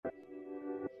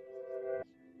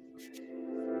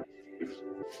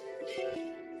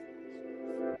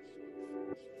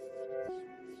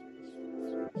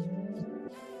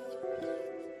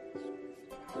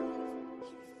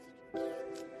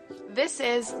This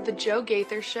is The Joe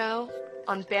Gaither Show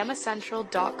on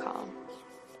BamaCentral.com.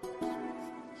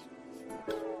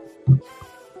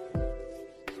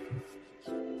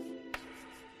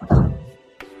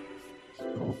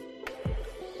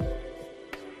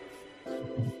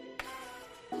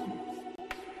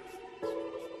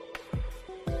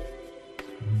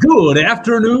 Good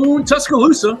afternoon,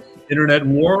 Tuscaloosa, Internet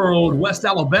World, West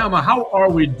Alabama. How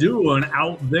are we doing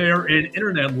out there in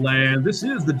Internet land? This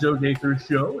is the Joe Gaither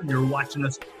Show, and you're watching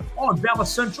us on Bama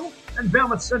Central and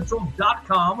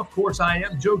BamaCentral.com. Of course, I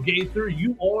am Joe Gaither.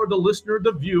 You are the listener,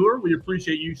 the viewer. We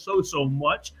appreciate you so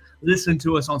much. Listen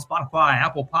to us on Spotify,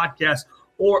 Apple Podcasts,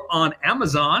 or on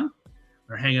Amazon.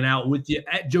 We're hanging out with you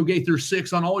at Joe Gaither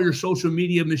 6 on all your social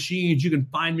media machines. You can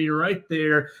find me right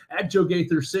there at Joe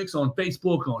Gaither 6 on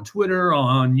Facebook, on Twitter,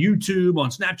 on YouTube, on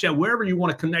Snapchat, wherever you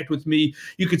want to connect with me.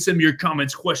 You can send me your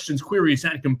comments, questions, queries,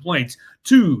 and complaints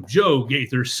to Joe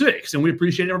Gaither 6. And we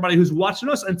appreciate everybody who's watching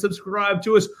us and subscribe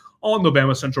to us on the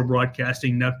Bama Central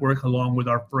Broadcasting Network, along with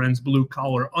our friends Blue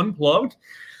Collar Unplugged.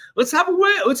 Let's have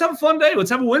a fun day. Let's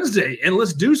have a Wednesday, and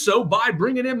let's do so by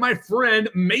bringing in my friend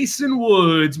Mason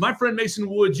Woods. My friend Mason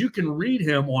Woods, you can read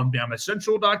him on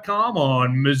BamaCentral.com,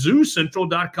 on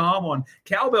MizzouCentral.com, on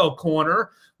Cowbell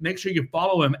Corner. Make sure you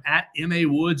follow him at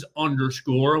MAWoods_. We're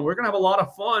going to have a lot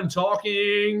of fun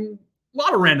talking a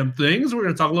lot of random things. We're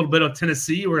going to talk a little bit of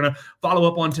Tennessee. We're going to follow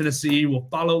up on Tennessee. We'll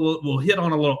hit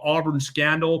on a little Auburn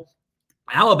scandal.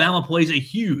 Alabama plays a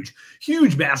huge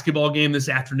basketball game this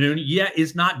afternoon. Yeah,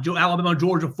 it's not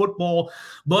Alabama-Georgia football,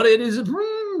 but it is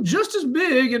just as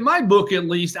big, in my book at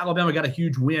least. Alabama got a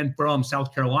huge win from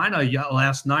South Carolina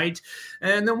last night,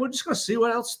 and then we're just going to see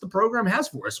what else the program has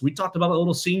for us. We talked about a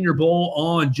little Senior Bowl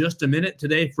on just a minute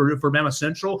today for Bama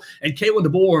Central, and Kalen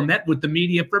Deboer met with the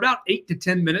media for about 8 to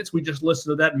 10 minutes. We just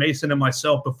listened to that, Mason and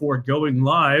myself, before going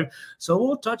live, so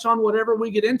we'll touch on whatever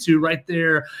we get into right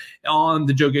there on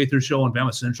the Joe Gaither Show on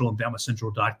Bama Central and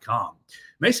BamaCentral.com.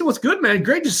 Mason, what's good, man?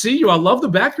 Great to see you. I love the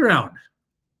background.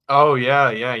 Oh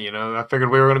yeah. You know, I figured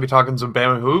we were going to be talking some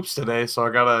Bama hoops today, so I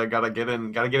gotta get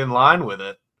in line with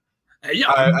it. Yeah,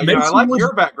 I like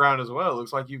your background as well. It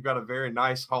looks like you've got a very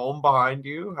nice home behind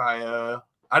you. I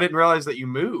didn't realize that you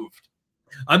moved.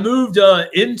 I moved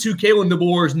into Kalen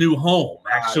Deboer's new home,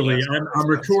 actually. Yes, I'm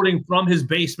recording from his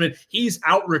basement. He's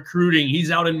out recruiting.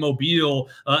 He's out in Mobile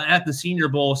at the Senior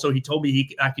Bowl, so he told me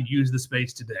I could use the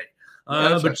space today.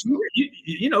 But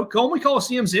you know, Coleman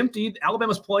Coliseum's empty.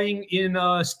 Alabama's playing in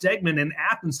Stegman in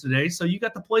Athens today, so you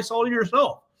got the place all to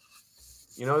yourself.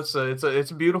 You know, it's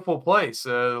a beautiful place.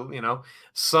 You know,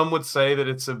 some would say that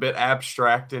it's a bit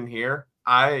abstract in here.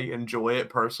 I enjoy it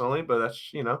personally, but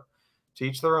that's, you know, to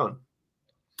each their own.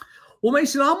 Well,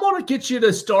 Mason, I want to get you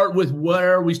to start with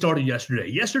where we started yesterday.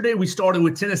 Yesterday, we started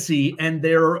with Tennessee and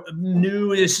their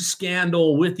newest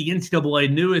scandal with the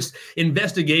NCAA, newest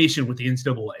investigation with the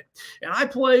NCAA. And I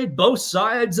played both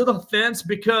sides of the fence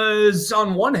because,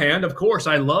 on one hand, of course,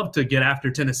 I love to get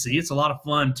after Tennessee. It's a lot of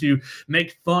fun to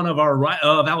make fun of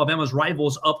Alabama's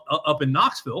rivals up in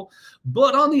Knoxville.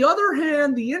 But on the other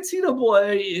hand, the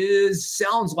NCAA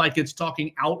sounds like it's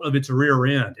talking out of its rear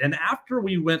end. And after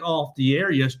we went off the air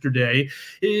yesterday,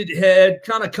 it had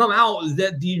kind of come out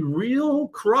that the real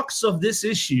crux of this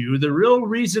issue, the real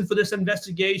reason for this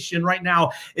investigation right now,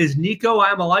 is Nico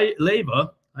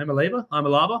Iamaleava.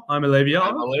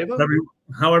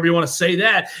 However you want to say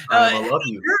that. I love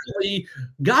you. Apparently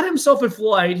got himself a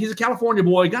flight. He's a California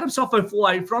boy. Got himself a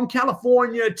flight from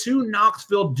California to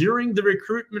Knoxville during the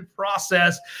recruitment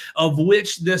process, of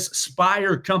which this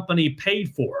Spire company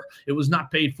paid for. It was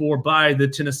not paid for by the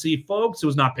Tennessee folks. It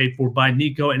was not paid for by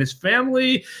Nico and his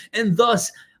family, and thus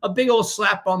a big old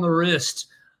slap on the wrist.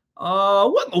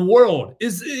 What in the world?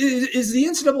 Is the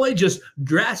NCAA just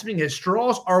grasping at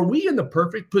straws? Are we in the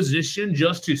perfect position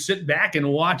just to sit back and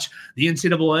watch the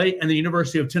NCAA and the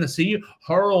University of Tennessee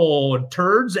hurl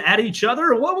turds at each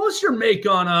other? What's your make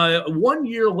on 1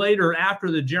 year later,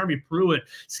 after the Jeremy Pruitt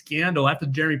scandal, after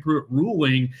the Jeremy Pruitt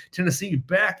ruling, Tennessee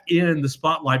back in the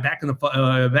spotlight, back in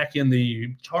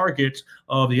the target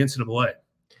of the NCAA?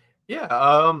 Yeah,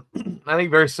 I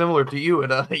think very similar to you.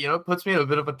 It it puts me in a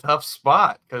bit of a tough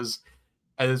spot because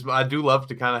I do love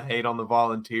to kind of hate on the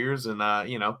Volunteers, and I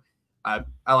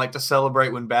like to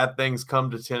celebrate when bad things come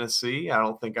to Tennessee. I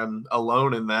don't think I'm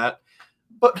alone in that,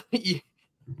 but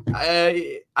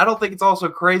I don't think it's also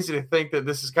crazy to think that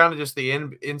this is kind of just the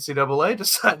NCAA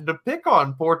deciding to pick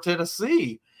on poor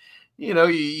Tennessee. You know,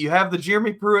 you have the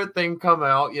Jeremy Pruitt thing come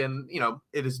out, and,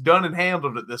 it is done and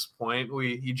handled at this point.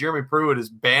 Jeremy Pruitt is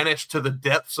banished to the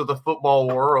depths of the football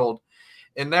world.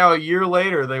 And now a year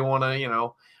later, they want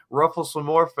to, ruffle some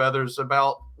more feathers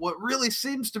about what really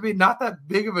seems to be not that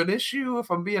big of an issue, if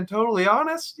I'm being totally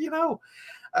honest.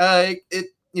 I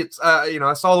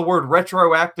saw the word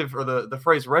retroactive, or the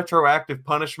phrase retroactive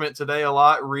punishment today a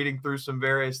lot, reading through some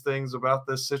various things about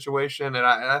this situation. And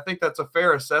I think that's a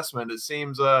fair assessment.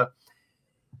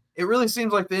 It really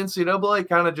seems like the NCAA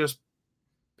kind of just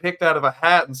picked out of a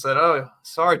hat and said, "Oh,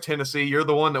 sorry, Tennessee, you're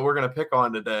the one that we're going to pick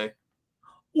on today."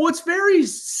 Well, it's very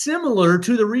similar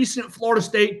to the recent Florida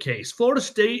State case. Florida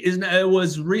State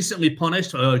was recently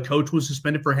punished. A coach was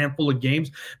suspended for a handful of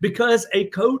games because a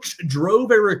coach drove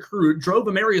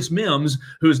Amarius Mims,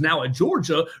 who is now at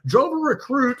Georgia, drove a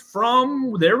recruit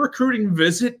from their recruiting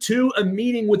visit to a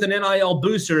meeting with an NIL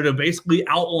booster to basically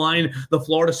outline the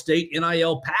Florida State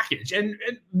NIL package. And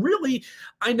really,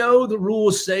 I know the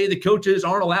rules say the coaches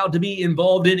aren't allowed to be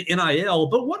involved in NIL,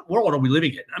 but what world are we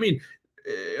living in? I mean,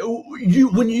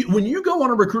 when you go on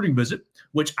a recruiting visit,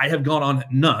 which I have gone on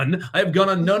none, I have gone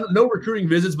on no recruiting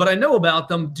visits, but I know about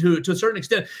them to a certain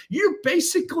extent. You're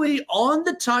basically on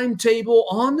the timetable,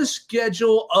 on the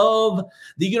schedule of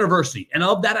the university and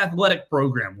of that athletic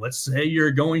program. Let's say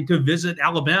you're going to visit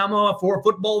Alabama for a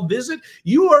football visit.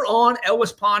 You are on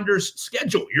Ellis Ponder's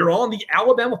schedule. You're on the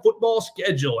Alabama football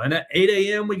schedule. And at 8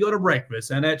 a.m. we go to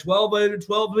breakfast. And at 12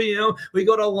 p.m. we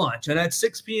go to lunch. And at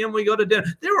 6 p.m. we go to dinner.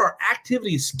 There are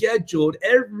activities scheduled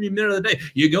every minute of the day.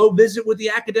 You go visit with the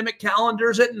academic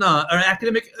calendars at 9, or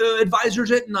academic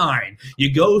advisors at 9.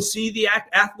 You go see the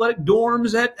athletic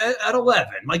dorms at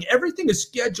 11. Like, everything is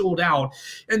scheduled out.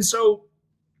 And so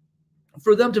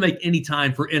for them to make any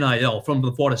time for NIL from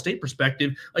the Florida State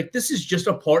perspective, like, this is just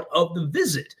a part of the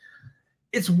visit.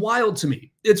 It's wild to me.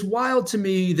 It's wild to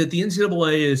me that the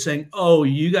NCAA is saying, "Oh,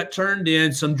 you got turned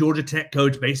in." Some Georgia Tech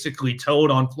coach basically told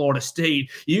on Florida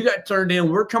State, "You got turned in.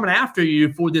 We're coming after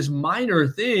you for this minor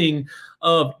thing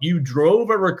of you drove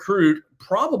a recruit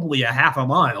probably a half a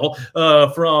mile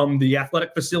from the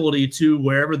athletic facility to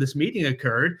wherever this meeting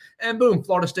occurred, and boom,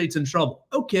 Florida State's in trouble."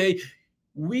 Okay,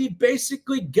 we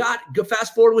basically got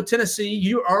fast forward with Tennessee.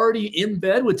 You're already in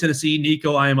bed with Tennessee,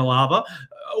 Nico Iamaleava.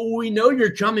 We know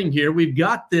you're coming here. We've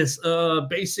got this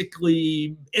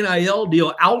basically NIL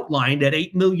deal outlined at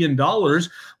 $8 million.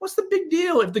 What's the big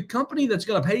deal if the company that's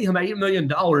going to pay him $8 million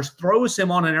throws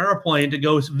him on an airplane to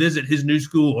go visit his new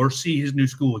school or see his new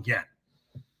school again?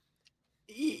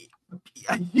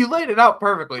 You laid it out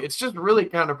perfectly. It's just really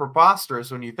kind of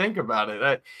preposterous when you think about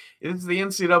it. It's the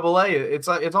NCAA.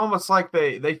 It's almost like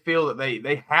they feel that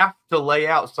they have to lay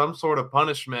out some sort of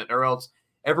punishment, or else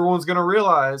everyone's going to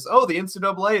realize, oh, the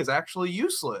NCAA is actually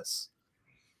useless.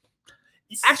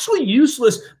 Actually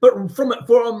useless, but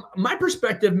from my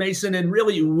perspective, Mason, and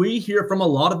really we hear from a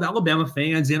lot of Alabama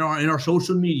fans in our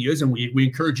social medias, and we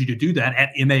encourage you to do that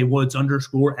at MAWoods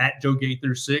 _ at Joe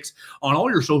Gaither 6 on all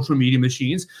your social media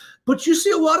machines. But you see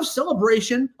a lot of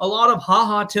celebration, a lot of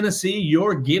 "Ha Tennessee,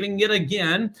 you're getting it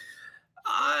again."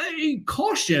 I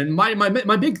caution, my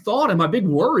big thought and my big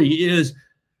worry is,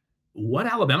 what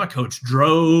Alabama coach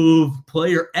drove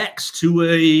player X to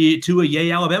a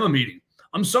Yay Alabama meeting?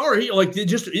 I'm sorry, like, it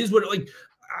just is what, like,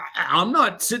 I'm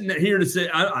not sitting here to say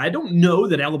I don't know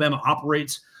that Alabama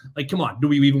operates. Like, come on, do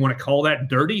we even want to call that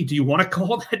dirty? Do you want to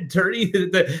call that dirty?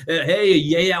 Hey,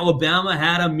 Yay Alabama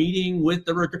had a meeting with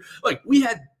the recruit. Like, we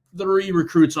had 3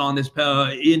 recruits on this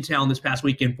in town this past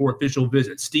weekend for official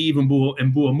visits. Steve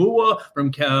Mbuamua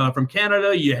from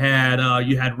Canada. You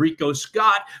had Rico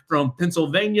Scott from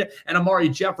Pennsylvania, and Amari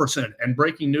Jefferson. And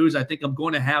breaking news, I think I'm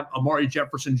going to have Amari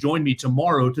Jefferson join me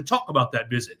tomorrow to talk about that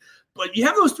visit. But you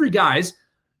have those 3 guys.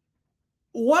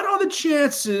 What are the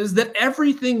chances that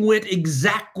everything went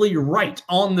exactly right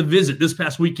on the visit this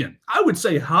past weekend? I would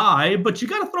say high, but you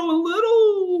got to throw a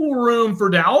little room for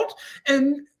doubt.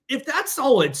 And if that's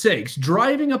all it takes,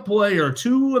 driving a player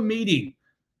to a meeting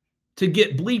to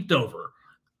get bleeped over,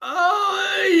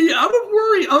 I would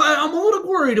worry. I'm a little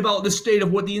worried about the state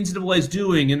of what the NCAA is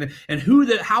doing and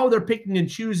how they're picking and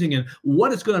choosing and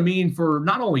what it's going to mean for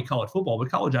not only college football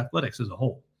but college athletics as a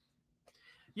whole.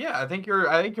 Yeah, I think you're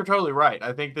totally right.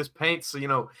 I think this paints,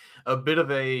 a bit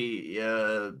of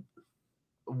a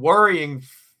worrying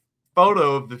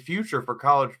photo of the future for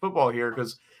college football here,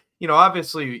 because,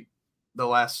 obviously the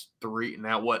last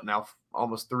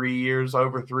almost 3 years,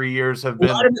 over 3 years have been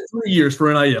right at 3 years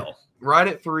for NIL. Right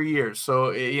at 3 years.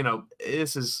 So,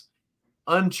 this is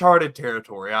uncharted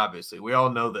territory, obviously. We all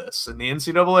know this, and the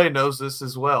NCAA knows this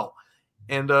as well.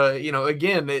 And,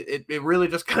 again, it really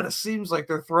just kind of seems like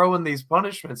they're throwing these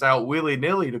punishments out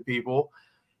willy-nilly to people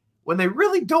when they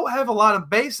really don't have a lot of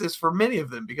basis for many of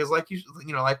them. Because like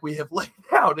like we have laid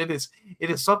out, it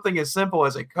is something as simple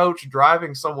as a coach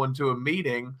driving someone to a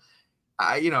meeting.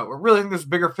 I really think there's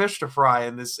bigger fish to fry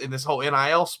in this whole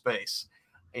NIL space.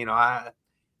 A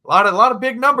lot of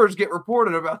big numbers get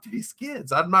reported about these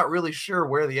kids. I'm not really sure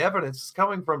where the evidence is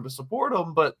coming from to support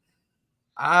them, but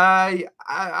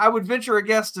I would venture a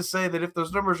guess to say that if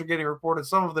those numbers are getting reported,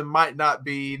 some of them might not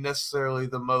be necessarily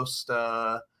the most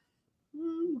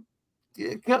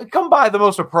come by the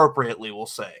most appropriately, we'll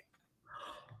say.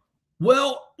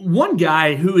 Well, one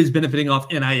guy who is benefiting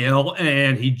off NIL,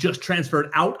 and he just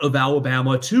transferred out of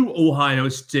Alabama to Ohio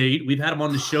State. We've had him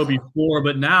on the show before,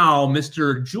 but now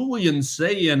Mr. Julian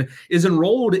Sayin is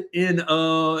enrolled in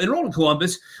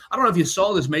Columbus. I don't know if you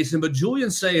saw this, Mason, but Julian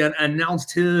Sayin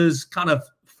announced his kind of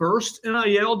first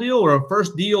NIL deal, or a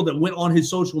first deal that went on his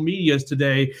social medias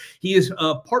today. He is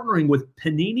partnering with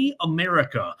Panini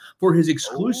America for his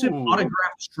exclusive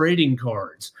autographed trading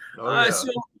cards.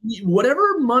 So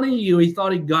whatever money he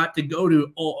thought he got to go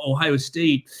to Ohio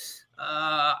State,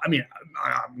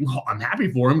 I'm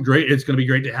happy for him. Great. It's going to be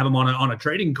great to have him on a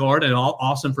trading card, and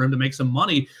awesome for him to make some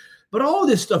money. But all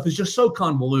this stuff is just so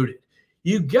convoluted.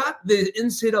 You got the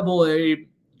NCAA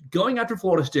going after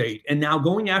Florida State and now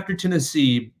going after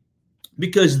Tennessee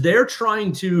because they're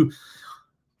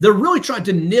really trying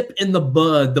to nip in the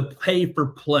bud the pay for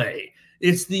play.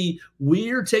 It's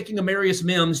we're taking Amarius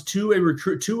Mims to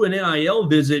an NIL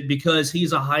visit because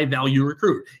he's a high value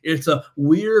recruit. It's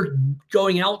we're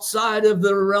going outside of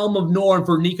the realm of norm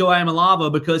for Nico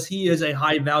Amalava because he is a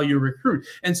high value recruit.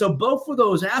 And so both of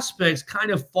those aspects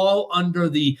kind of fall under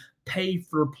the pay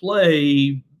for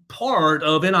play part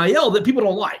of NIL that people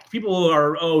don't like. People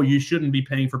are, you shouldn't be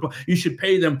paying for, you should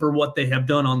pay them for what they have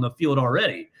done on the field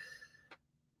already.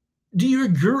 Do you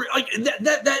agree? Like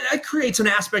that creates an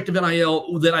aspect of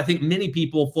NIL that I think many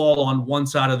people fall on one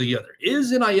side or the other.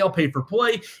 Is NIL pay for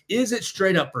play? Is it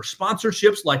straight up for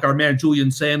sponsorships like our man Julian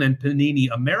Sayin and Panini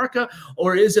America?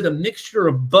 Or is it a mixture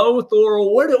of both? Or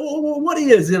what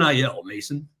is NIL,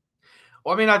 Mason?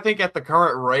 Well, I mean, I think at the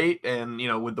current rate and,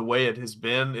 with the way it has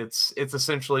been, it's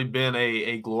essentially been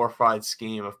a glorified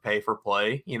scheme of pay for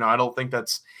play. I don't think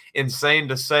that's insane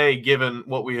to say, given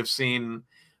what we have seen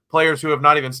players who have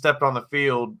not even stepped on the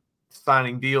field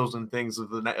signing deals and things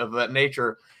of that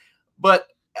nature. But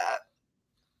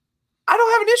I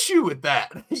don't have an issue with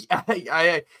that.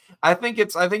 I think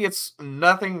it's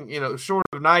nothing, short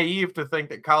of naive to think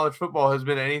that college football has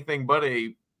been anything but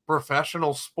a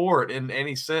professional sport in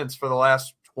any sense for the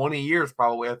last 20 years,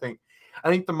 probably. I think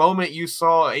the moment you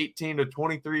saw 18 to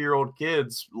 23-year-old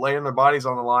kids laying their bodies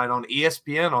on the line on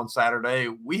ESPN on Saturday,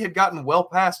 we had gotten well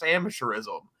past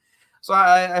amateurism. So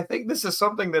I think this is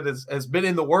something that has been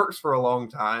in the works for a long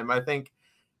time. I think,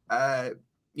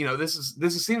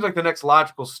 this seems like the next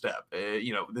logical step.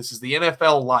 This is the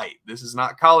NFL light. This is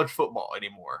not college football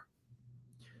anymore.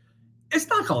 It's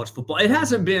not college football. It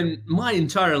hasn't been my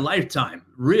entire lifetime,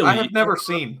 really. I have never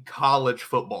seen college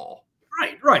football.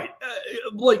 Right.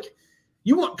 Like,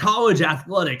 you want college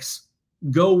athletics,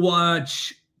 go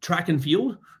watch track and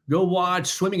field, go watch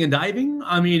swimming and diving.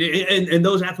 I mean, and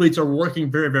those athletes are working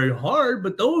very, very hard,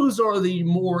 but those are the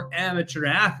more amateur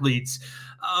athletes.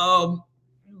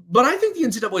 But I think the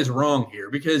NCAA is wrong here,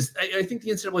 because I think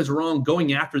the NCAA is wrong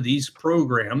going after these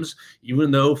programs,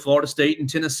 even though Florida State and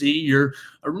Tennessee, you're,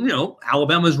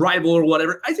 Alabama's rival or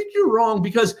whatever. I think you're wrong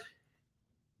because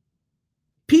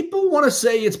people want to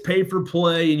say it's pay for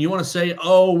play, and you want to say,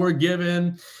 we're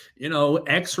giving,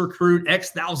 X recruit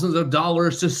X thousands of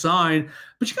dollars to sign.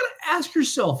 But you got to ask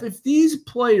yourself, if these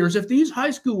players, if these high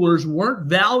schoolers weren't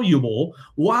valuable,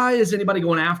 why is anybody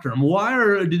going after them?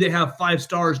 Why do they have 5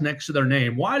 stars next to their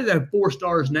name? Why do they have 4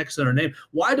 stars next to their name?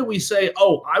 Why do we say,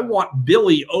 I want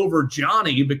Billy over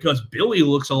Johnny because Billy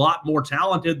looks a lot more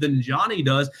talented than Johnny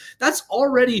does? That's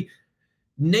already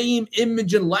name,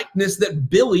 image, and likeness that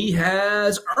Billy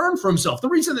has earned for himself. The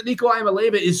reason that Nico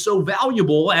Amalava is so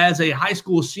valuable as a high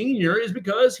school senior is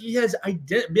because he has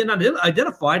been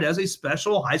identified as a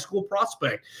special high school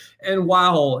prospect. And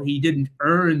while he didn't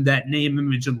earn that name,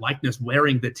 image, and likeness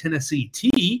wearing the Tennessee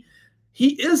T, he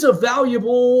is a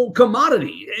valuable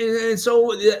commodity. And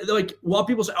so, while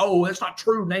people say, that's not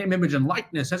true name, image, and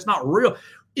likeness, that's not real.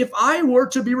 If I were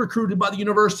to be recruited by the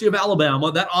University of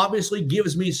Alabama, that obviously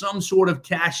gives me some sort of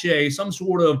cachet, some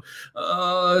sort of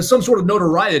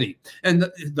notoriety.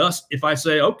 And thus, if I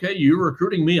say, okay, you're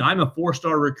recruiting me, I'm a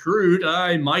 4-star recruit,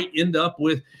 I might end up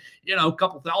with, a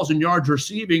couple thousand yards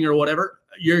receiving or whatever.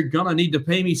 You're going to need to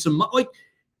pay me some money.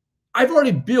 I've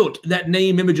already built that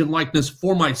name, image, and likeness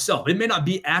for myself. It may not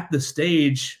be at the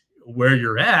stage where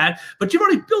you're at, but you've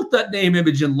already built that name,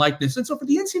 image, and likeness. And so for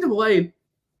the NCAA,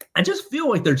 I just feel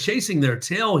like they're chasing their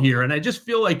tail here. And I just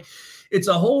feel like it's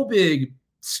a whole big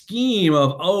scheme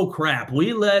of, oh crap,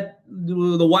 we let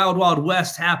the Wild Wild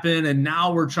West happen, and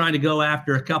now we're trying to go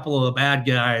after a couple of the bad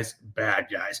guys,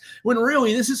 when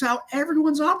really this is how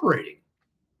everyone's operating.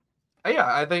 Yeah,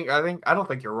 I don't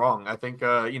think you're wrong. I think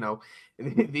the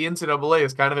NCAA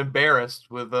is kind of embarrassed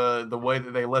with the way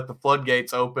that they let the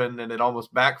floodgates open, and it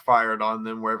almost backfired on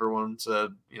them, where everyone said,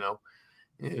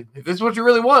 if this is what you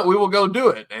really want, we will go do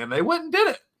it, and they went and did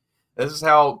it. This is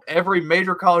how every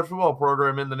major college football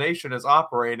program in the nation is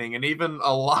operating, and even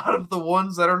a lot of the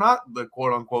ones that are not the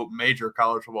quote unquote major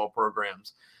college football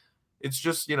programs. It's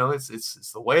just,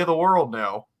 it's the way of the world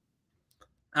now.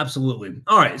 Absolutely.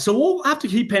 All right. So we'll have to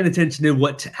keep paying attention to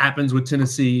what happens with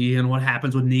Tennessee and what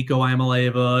happens with Nico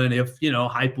Iamaleava. And if,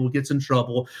 Heupel gets in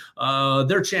trouble,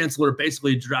 their chancellor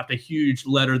basically dropped a huge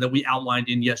letter that we outlined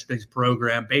in yesterday's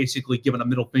program, basically giving a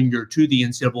middle finger to the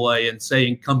NCAA and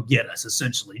saying, come get us,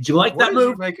 essentially. Did you like that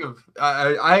move? What did you make of,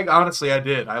 I honestly, I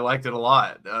did. I liked it a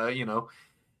lot.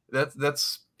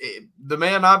 That's the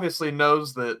man obviously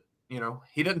knows that,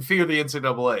 he doesn't fear the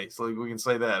NCAA. So we can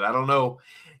say that. I don't know,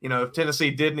 if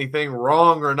Tennessee did anything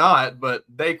wrong or not, but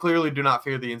they clearly do not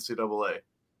fear the NCAA.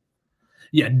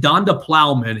 Yeah, Donda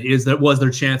Plowman was their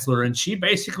chancellor, and she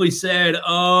basically said,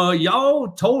 y'all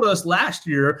told us last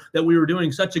year that we were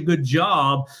doing such a good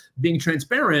job being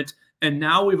transparent, and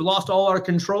now we've lost all our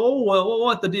control. Well,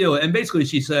 what the deal? And basically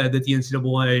she said that the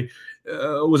NCAA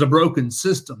was a broken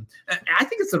system. I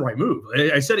think it's the right move.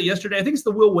 I said it yesterday. I think it's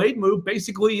the Will Wade move.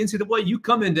 Basically, NCAA, you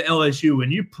come into LSU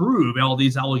and you prove all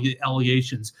these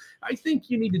allegations. I think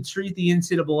you need to treat the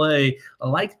NCAA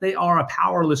like they are a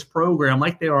powerless program,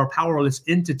 like they are a powerless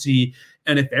entity.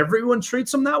 And if everyone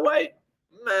treats them that way,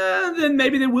 then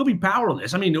maybe they will be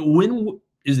powerless. I mean, when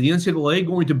is the NCAA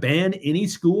going to ban any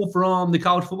school from the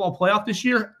college football playoff this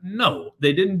year? No,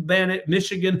 they didn't ban it.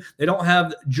 Michigan, they don't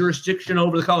have jurisdiction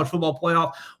over the college football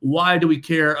playoff. Why do we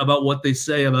care about what they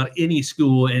say about any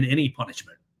school and any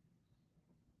punishment?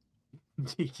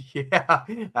 Yeah,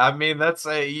 I mean that's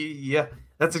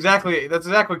exactly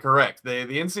correct. The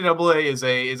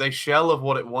NCAA is a shell of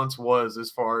what it once was as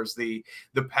far as the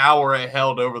power it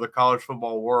held over the college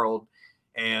football world.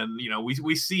 And,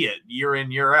 we see it year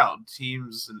in, year out.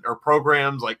 Teams or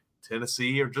programs like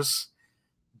Tennessee are just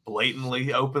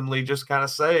blatantly, openly just kind of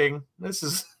saying, this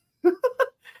is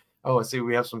 – oh, I see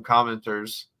we have some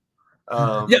commenters.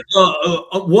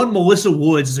 One Melissa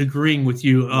Woods is agreeing with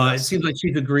you. It seems like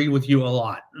she's agreeing with you a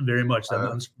lot, very much.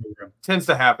 Tends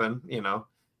to happen,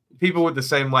 People with the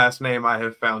same last name I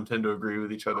have found tend to agree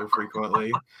with each other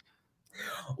frequently.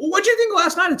 What do you think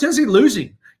last night of Tennessee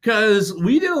losing? Because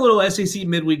we did a little SEC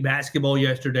midweek basketball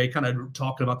yesterday, kind of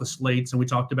talking about the slates, and we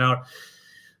talked about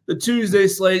the Tuesday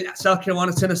slate, South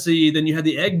Carolina, Tennessee. Then you had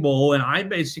the Egg Bowl, and I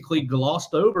basically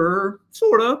glossed over,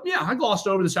 I glossed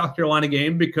over the South Carolina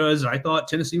game because I thought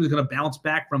Tennessee was going to bounce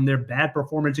back from their bad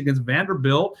performance against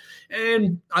Vanderbilt.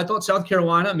 And I thought South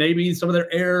Carolina, maybe some of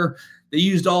their air, they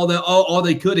used all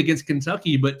they could against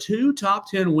Kentucky, but 2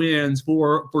 top 10 wins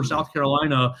for South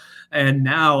Carolina, and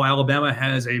now Alabama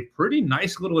has a pretty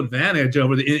nice little advantage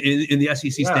over in the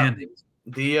SEC standings.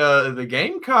 The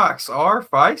Gamecocks are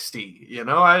feisty.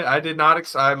 I did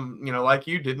not. I'm like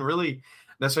you, didn't really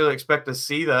necessarily expect to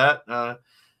see that.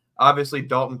 Obviously,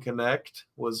 Dalton Knecht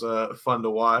was fun to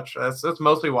watch. That's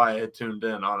mostly why I had tuned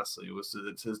in. Honestly, was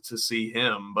to see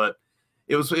him, but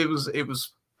it was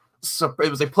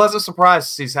a pleasant surprise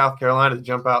to see South Carolina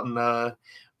jump out and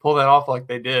pull that off like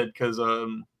they did, because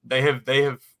they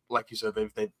have, like you said,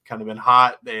 they've kind of been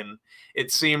hot, and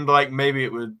it seemed like maybe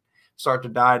it would start to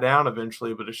die down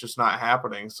eventually, but it's just not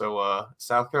happening. So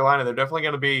South Carolina, they're definitely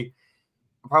going to be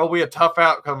probably a tough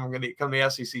outcome when they come to the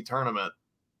SEC tournament.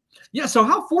 Yeah, so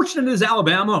how fortunate is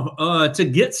Alabama to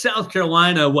get South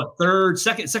Carolina,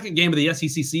 second game of the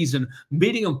SEC season,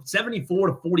 beating them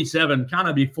 74-47, kind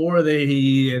of before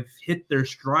they hit their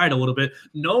stride a little bit.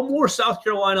 No more South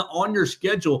Carolina on your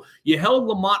schedule. You held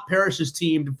Lamont Parrish's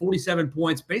team to 47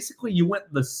 points. Basically, you went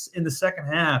in the second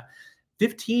half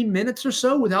 15 minutes or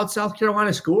so without South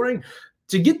Carolina scoring.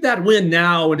 To get that win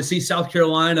now and to see South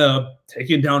Carolina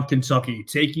taking down Kentucky,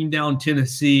 taking down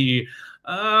Tennessee,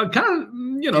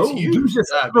 it's huge.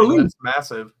 That's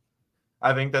massive.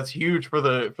 I think that's huge for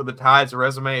the Tide's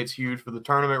resume. It's huge for the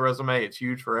tournament resume. It's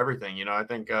huge for everything. I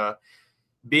think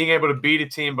being able to beat a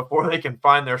team before they can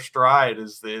find their stride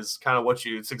is kind of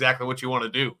it's exactly what you want to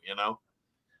do.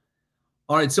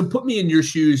 All right, so put me in your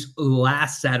shoes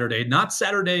last Saturday, not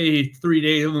Saturday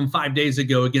 5 days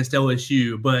ago against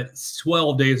LSU, but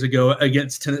 12 days ago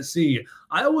against Tennessee.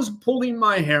 I was pulling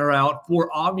my hair out for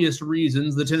obvious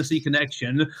reasons, the Tennessee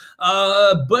connection,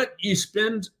 but you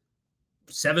spend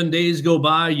 7 days go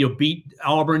by, you beat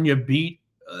Auburn, you beat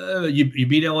You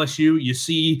beat LSU, you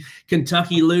see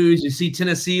Kentucky lose, you see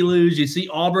Tennessee lose, you see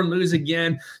Auburn lose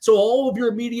again. So all of your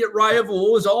immediate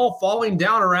rivals all falling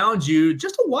down around you.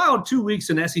 Just a wild 2 weeks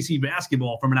in SEC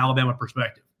basketball from an Alabama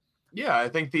perspective. Yeah, I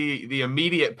think the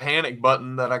immediate panic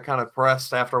button that I kind of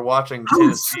pressed after watching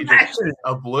Tennessee just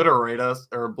obliterate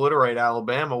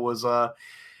Alabama was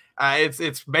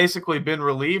it's basically been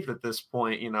relieved at this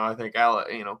point. I think I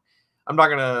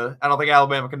don't think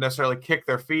Alabama can necessarily kick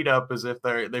their feet up as if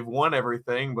they've won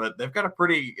everything, but they've got a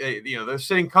pretty they're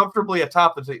sitting comfortably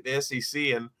atop the SEC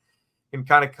and can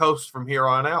kind of coast from here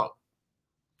on out.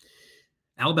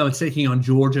 Alabama taking on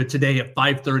Georgia today at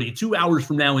 5:30, 2 hours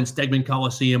from now in Stegman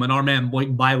Coliseum. And our man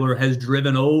Blake Byler has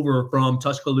driven over from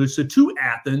Tuscaloosa to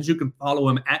Athens. You can follow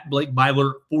him at Blake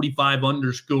Byler 45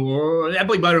 _ at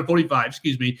Blake Byler 45.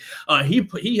 Excuse me.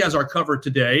 He has our cover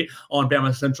today on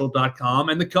BamaCentral.com,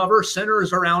 and the cover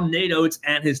centers around Nate Oates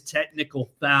and his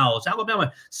technical fouls.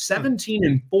 Alabama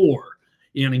 17-4.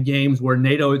 In games where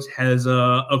Nate Oates has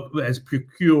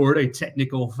procured a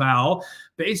technical foul,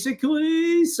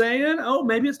 basically saying, oh,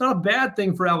 maybe it's not a bad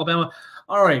thing for Alabama.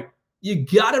 All right, you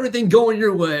got everything going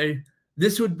your way.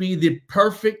 This would be the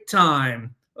perfect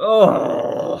time.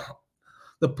 Oh,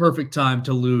 the perfect time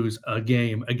to lose a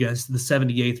game against the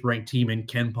 78th ranked team in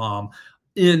KenPom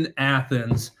in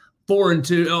Athens.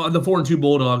 4-2, the 4-2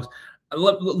 Bulldogs.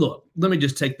 Look, let me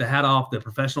just take the hat off, the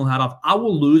professional hat off. I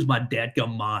will lose my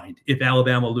dadgum mind if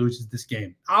Alabama loses this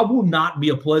game. I will not be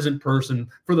a pleasant person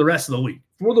for the rest of the week.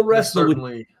 For the rest of the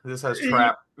week. This has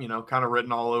trap, kind of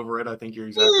written all over it. I think you're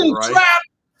exactly right. Trap!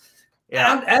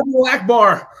 Yeah. Admiral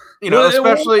Akbar.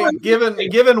 Especially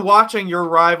given watching your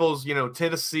rivals,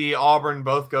 Tennessee, Auburn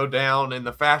both go down in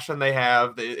the fashion they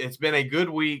have. It's been a good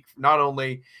week, not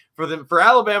only for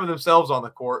Alabama themselves on the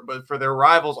court, but for their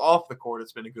rivals off the court,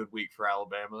 it's been a good week for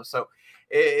Alabama. So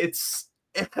it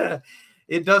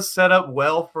does set up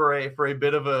well for a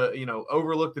bit of a,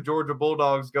 overlook the Georgia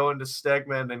Bulldogs going to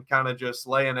Stegman and kind of just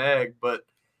lay an egg. But,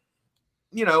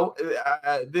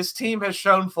 this team has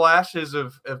shown flashes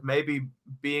of maybe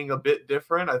being a bit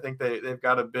different. I think they've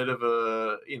got a bit of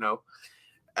a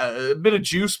bit of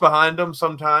juice behind them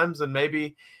sometimes, and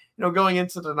maybe, going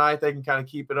into tonight, they can kind of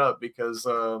keep it up because,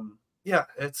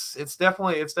 it's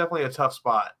definitely a tough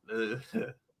spot.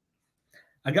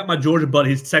 I got my Georgia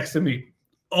buddies texting me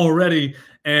already,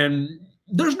 and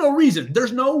there's no reason.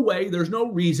 There's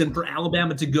no reason for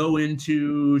Alabama to go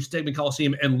into Stegman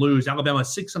Coliseum and lose. Alabama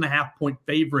 6.5-point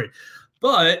favorite,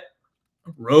 but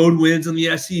road wins in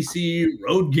the SEC,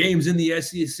 road games in the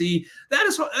SEC. That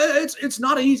is, it's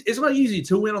not easy. It's not easy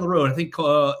to win on the road. I think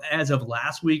as of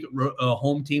last week,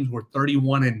 home teams were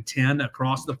 31-10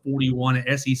 across the 41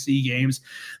 SEC games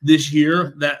this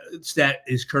year. That stat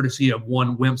is courtesy of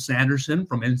one Wimp Sanderson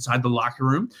from inside the locker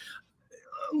room.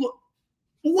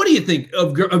 What do you think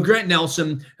of Grant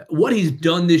Nelson? What he's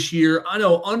done this year? I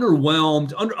know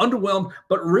underwhelmed,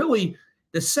 but really.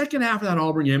 The second half of that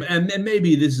Auburn game, and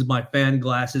maybe this is my fan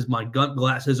glasses, my gun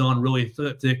glasses on really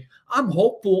thick. I'm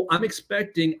hopeful. I'm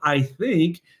expecting, I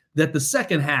think, that the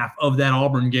second half of that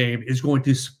Auburn game is going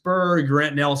to spur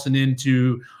Grant Nelson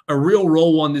into a real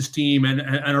role on this team and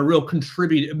a real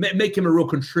make him a real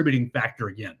contributing factor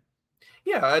again.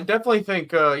 Yeah, I definitely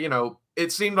think,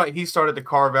 it seemed like he started to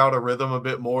carve out a rhythm a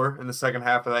bit more in the second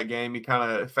half of that game. He kind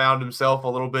of found himself a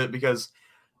little bit because –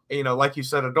 like you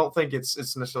said, I don't think it's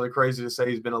necessarily crazy to say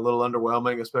he's been a little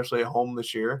underwhelming, especially at home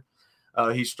this year.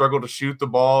 He struggled to shoot the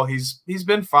ball. He's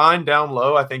been fine down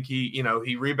low. I think he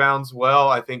rebounds well.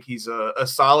 I think he's a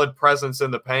solid presence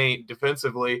in the paint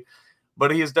defensively,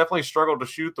 but he has definitely struggled to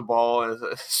shoot the ball,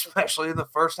 especially in the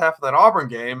first half of that Auburn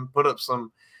game. Put up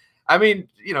some,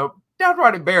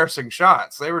 downright embarrassing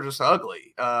shots. They were just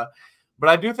ugly. But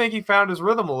I do think he found his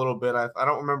rhythm a little bit. I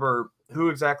don't remember who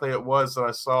exactly it was that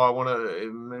I saw. I want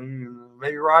to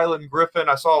maybe Rylan Griffin.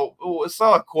 I saw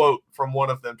a quote from one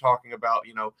of them talking about,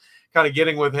 kind of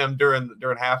getting with him during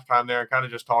halftime there and kind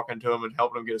of just talking to him and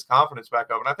helping him get his confidence back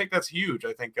up. And I think that's huge.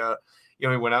 I think, he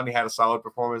went out and he had a solid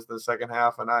performance in the second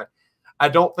half. And I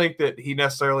don't think that he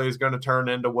necessarily is going to turn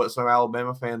into what some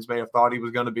Alabama fans may have thought he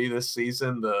was going to be this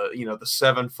season, the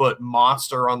 7-foot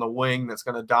monster on the wing that's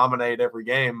going to dominate every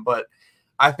game. But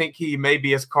I think he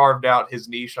maybe has carved out his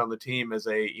niche on the team as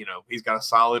he's got a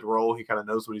solid role. He kind of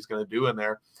knows what he's going to do in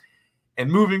there.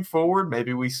 And moving forward,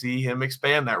 maybe we see him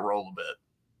expand that role a bit.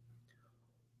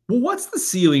 Well, what's the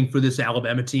ceiling for this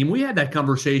Alabama team? We had that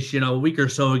conversation a week or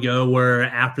so ago where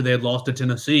after they had lost to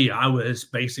Tennessee, I was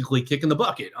basically kicking the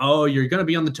bucket. Oh, you're going to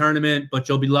be on the tournament, but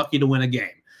you'll be lucky to win a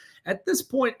game. At this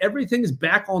point, everything is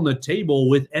back on the table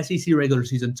with SEC regular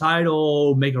season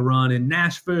title, make a run in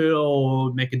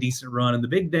Nashville, make a decent run in the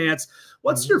Big Dance.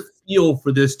 What's your feel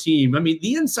for this team? I mean,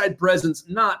 the inside presence,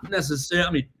 not necessarily.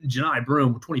 I mean, Janai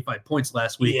Broome, 25 points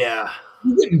last week. Yeah.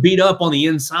 You're getting beat up on the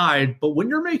inside, but when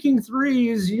you're making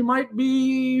threes, you might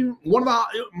be one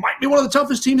of the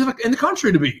toughest teams in the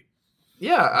country to beat.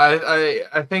 Yeah,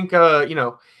 I think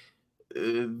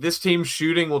this team's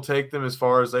shooting will take them as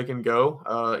far as they can go.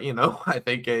 I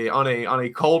think on a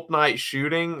cold night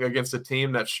shooting against a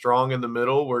team that's strong in the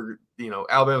middle, where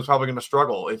Alabama's probably going to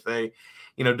struggle if they,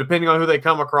 depending on who they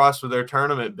come across with their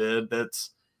tournament bid.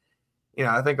 That's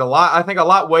I think a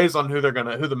lot weighs on who the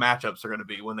matchups are going to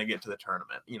be when they get to the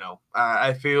tournament.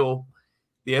 I feel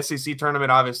the SEC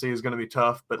tournament obviously is going to be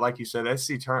tough, but like you said,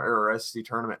 SEC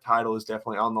tournament title is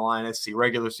definitely on the line. SEC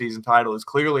regular season title is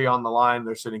clearly on the line.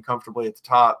 They're sitting comfortably at the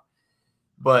top.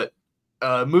 But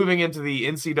moving into the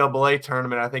NCAA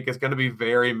tournament, I think it's going to be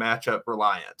very matchup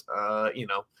reliant.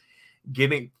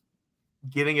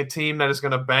 Getting a team that is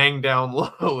going to bang down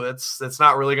low, that's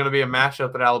not really going to be a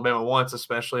matchup that Alabama wants,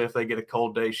 especially if they get a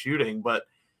cold day shooting. But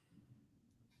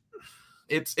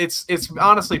it's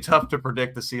honestly tough to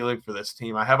predict the ceiling for this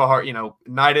team. I have a hard,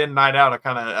 night in, night out.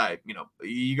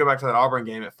 You go back to that Auburn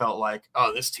game, it felt like,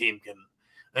 oh, this team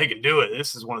they can do it.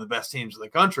 This is one of the best teams in the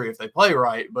country if they play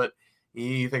right. But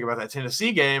you think about that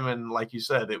Tennessee game, and like you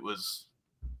said, it was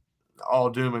all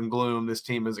doom and gloom. This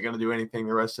team isn't going to do anything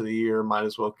the rest of the year. Might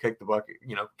as well kick the bucket,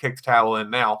 kick the towel in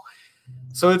now.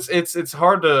 So it's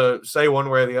hard to say one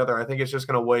way or the other. I think it's just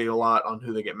going to weigh a lot on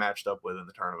who they get matched up with in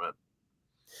the tournament.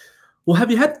 Well,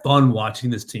 have you had fun watching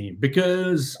this team?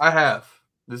 Because I have.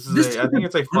 I think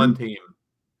it's a fun team.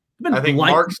 I think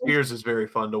Mark Sears is very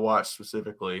fun to watch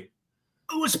specifically.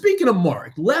 Well, speaking of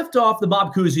Mark, left off the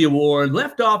Bob Cousy Award,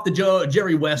 left off the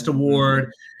Jerry West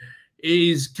Award,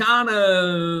 he's kind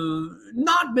of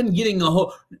not been getting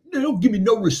don't give me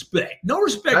no respect. No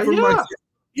respect for Mark.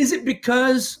 Is it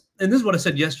because, and this is what I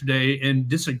said yesterday, and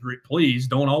disagree, please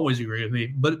don't always agree with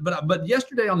me, but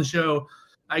yesterday on the show,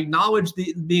 I acknowledged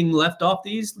being left off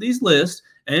these lists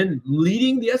and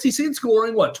leading the SEC in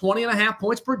scoring, 20.5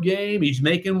 points per game. He's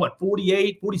making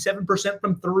 47%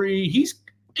 from three. He's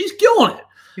killing it.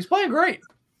 He's playing great.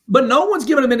 But no one's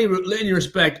giving him any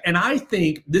respect. And I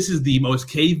think this is the most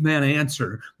caveman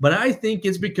answer, but I think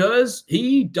it's because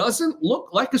he doesn't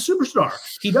look like a superstar.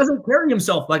 He doesn't carry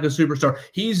himself like a superstar.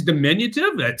 He's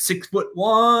diminutive at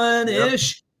 6'1"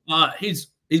 ish. Yep.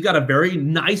 He's got a very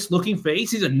nice looking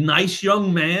face. He's a nice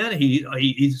young man.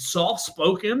 He's soft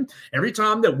spoken. Every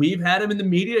time that we've had him in the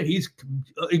media, he's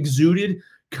exuded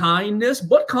kindness,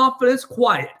 but confidence,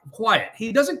 quiet.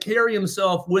 He doesn't carry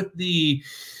himself with the,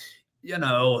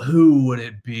 who would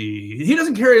it be? He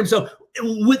doesn't carry himself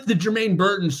with the Jermaine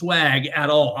Burton swag at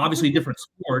all. Obviously different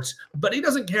sports, but he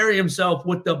doesn't carry himself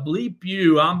with the bleep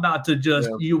you. I'm about to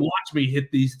you watch me hit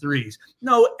these threes.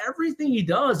 No, everything he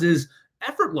does is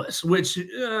effortless, which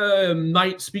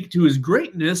might speak to his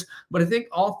greatness, but I think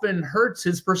often hurts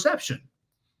his perception.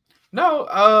 No,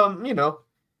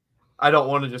 I don't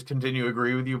want to just continue to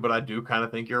agree with you, but I do kind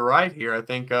of think you're right here. I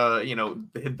think,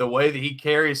 the way that he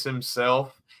carries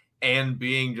himself and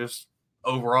being just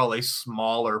overall a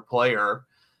smaller player.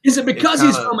 Is it because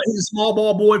he's a small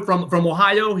ball boy from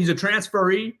Ohio? He's a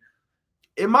transferee?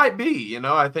 It might be,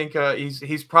 I think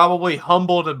he's probably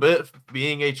humbled a bit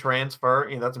being a transfer.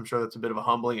 I'm sure that's a bit of a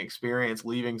humbling experience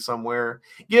leaving somewhere,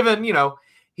 given,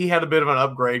 he had a bit of an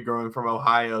upgrade going from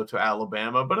Ohio to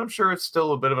Alabama, but I'm sure it's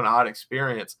still a bit of an odd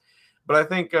experience. But I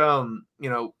think,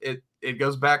 it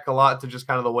goes back a lot to just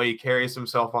kind of the way he carries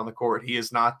himself on the court. He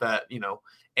is not that,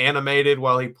 animated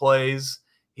while he plays.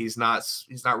 He's not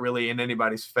really in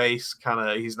anybody's face.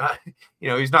 He's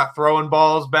not throwing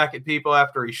balls back at people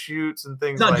after he shoots and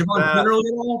things like that.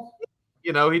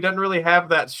 He doesn't really have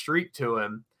that streak to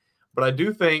him. But I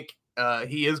do think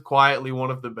he is quietly one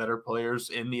of the better players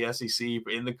in the SEC,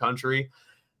 in the country.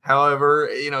 However,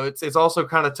 it's also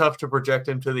kind of tough to project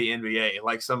him to the NBA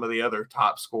like some of the other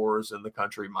top scorers in the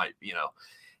country might.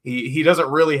 He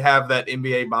doesn't really have that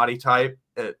NBA body type.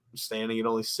 Standing at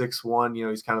only 6'1",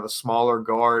 he's kind of a smaller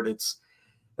guard.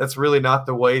 That's really not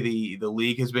the way the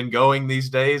league has been going these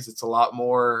days. It's a lot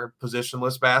more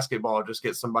positionless basketball. Just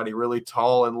get somebody really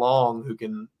tall and long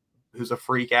who's a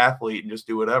freak athlete and just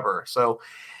do whatever. So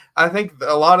I think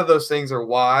a lot of those things are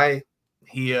why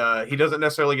he doesn't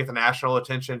necessarily get the national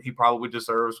attention he probably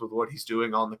deserves with what he's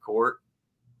doing on the court.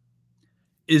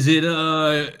 Is it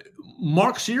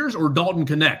Mark Sears or Dalton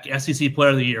Knecht, SEC Player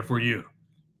of the Year for you?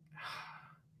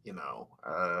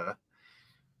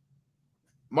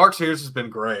 Mark Sears has been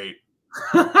great.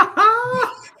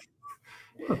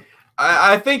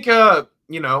 I think,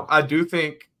 I do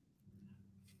think,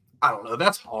 I don't know.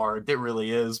 That's hard. It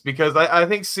really is, because I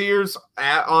think Sears,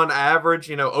 on average,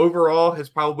 overall has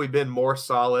probably been more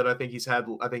solid. I think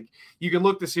you can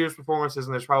look to Sears' performances,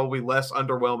 and there's probably less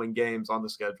underwhelming games on the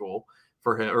schedule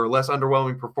for him, or less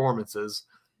underwhelming performances.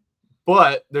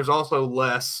 But there's also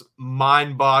less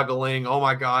mind-boggling, oh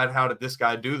my God, how did this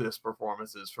guy do this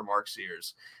performances for Mark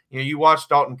Sears. You watch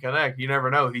Dalton Knecht, you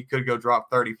never know. He could go drop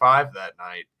 35 that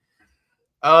night.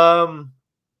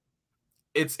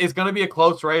 It's going to be a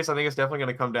close race. I think it's definitely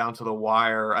going to come down to the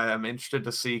wire. I'm interested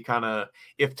to see kind of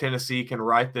if Tennessee can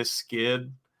right this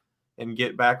skid and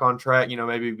get back on track.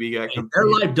 Maybe be a their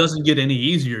life doesn't get any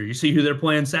easier. You see who they're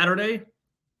playing Saturday?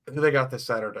 Who they got this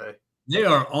Saturday? They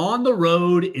are on the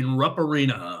road in Rupp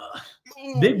Arena.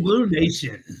 Big Blue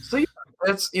Nation. So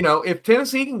that's if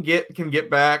Tennessee can get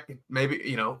back,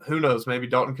 maybe who knows? Maybe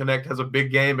Dalton Knecht has a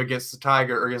big game against the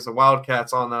Tiger or against the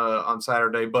Wildcats on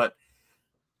Saturday, but.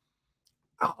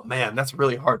 Oh man, that's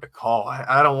really hard to call.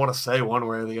 I don't want to say one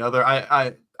way or the other.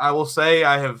 I will say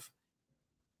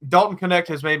Dalton Knecht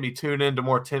has made me tune into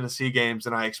more Tennessee games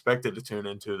than I expected to tune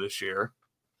into this year.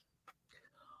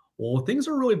 Well, things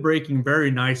are really breaking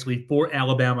very nicely for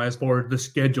Alabama as far as the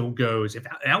schedule goes. If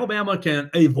Alabama can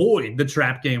avoid the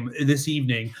trap game this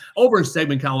evening over in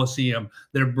Segment Coliseum,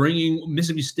 they're bringing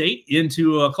Mississippi State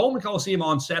into Coleman Coliseum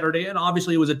on Saturday, and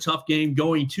obviously it was a tough game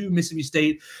going to Mississippi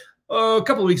State a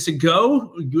couple of weeks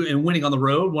ago and winning on the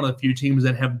road, one of the few teams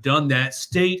that have done that.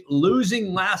 State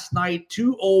losing last night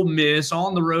to Ole Miss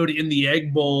on the road in the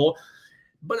Egg Bowl.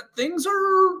 But things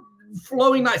are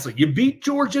flowing nicely. You beat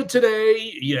Georgia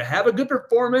today. You have a good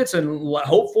performance and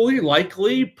hopefully,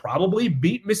 likely, probably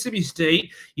beat Mississippi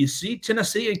State. You see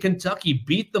Tennessee and Kentucky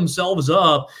beat themselves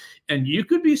up. And you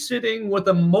could be sitting with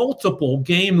a multiple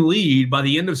game lead by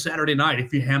the end of Saturday night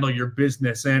if you handle your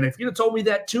business. And if you'd have told me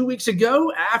that 2 weeks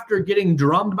ago after getting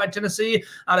drummed by Tennessee,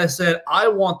 I'd have said, I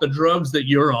want the drugs that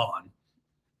you're on.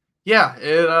 Yeah,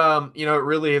 it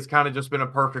really has kind of just been a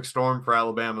perfect storm for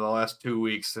Alabama the last 2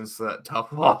 weeks since that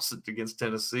tough loss against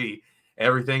Tennessee.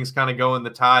 Everything's kind of going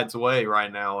the Tide's way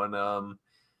right now. And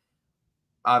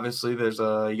obviously you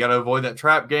got to avoid that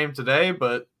trap game today,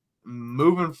 but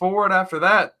moving forward after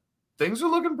that, things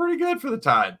are looking pretty good for the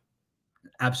Tide.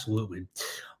 Absolutely.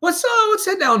 Let's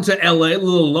head down to LA, a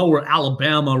little lower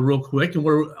Alabama real quick. And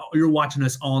you're watching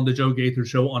us on the Joe Gaither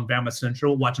Show on Bama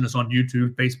Central, watching us on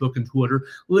YouTube, Facebook, and Twitter,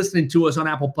 listening to us on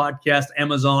Apple Podcasts,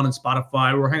 Amazon, and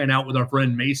Spotify. We're hanging out with our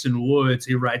friend Mason Woods.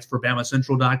 He writes for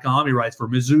BamaCentral.com. He writes for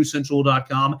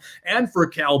MizzouCentral.com and for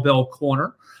Cowbell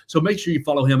Corner. So make sure you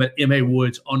follow him at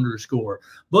MAWoods_.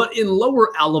 But in lower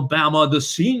Alabama, the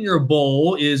Senior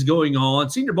Bowl is going on.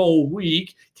 Senior Bowl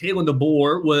week. Kalen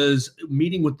Deboer was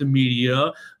meeting with the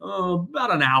media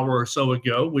about an hour or so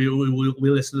ago. We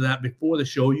listened to that before the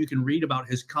show. You can read about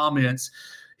his comments.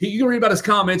 You can read about his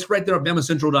comments right there at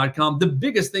BamaCentral.com. The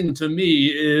biggest thing to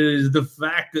me is the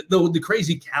fact that the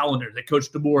crazy calendar that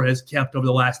Coach Deboer has kept over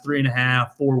the last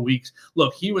 3.5, 4 weeks.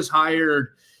 Look, he was hired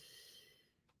 –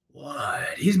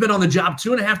 he's been on the job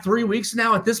 2.5, 3 weeks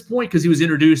now at this point because he was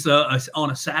introduced on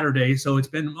a Saturday. So it's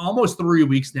been almost 3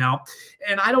 weeks now.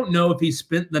 And I don't know if he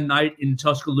spent the night in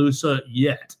Tuscaloosa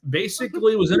yet.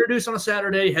 Basically, was introduced on a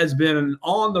Saturday, has been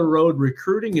on the road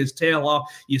recruiting his tail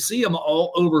off. You see him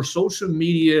all over social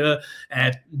media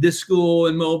at this school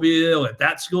in Mobile, at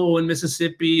that school in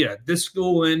Mississippi, at this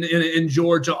school in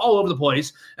Georgia, all over the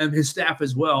place, and his staff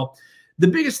as well. The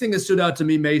biggest thing that stood out to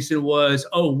me, Mason, was,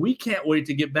 we can't wait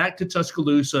to get back to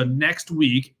Tuscaloosa next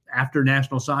week after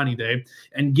National Signing Day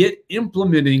and get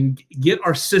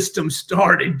our system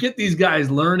started, get these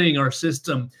guys learning our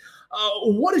system.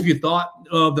 What have you thought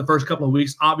of the first couple of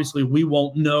weeks? Obviously, we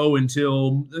won't know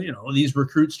until, these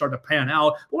recruits start to pan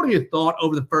out. What have you thought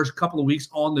over the first couple of weeks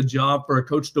on the job for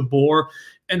Coach Deboer?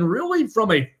 And really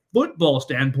from a football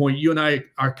standpoint, you and I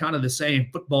are kind of the same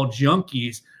football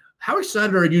junkies. How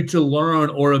excited are you to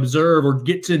learn or observe or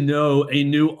get to know a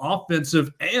new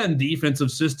offensive and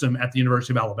defensive system at the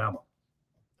University of Alabama?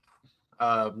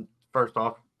 First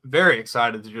off, very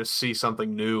excited to just see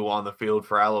something new on the field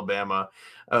for Alabama,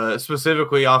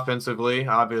 specifically offensively.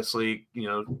 Obviously,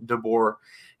 Deboer,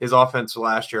 his offense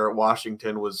last year at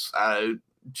Washington was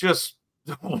just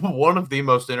one of the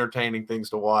most entertaining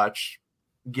things to watch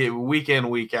week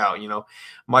in, week out.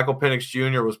 Michael Penix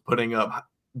Jr. was putting up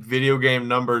video game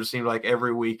numbers, seemed like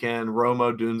every weekend. Rome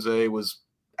Odunze was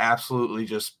absolutely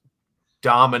just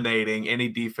dominating any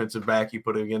defensive back you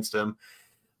put against him.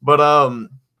 But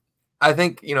I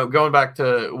think, going back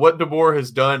to what Deboer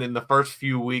has done in the first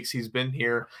few weeks he's been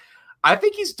here, I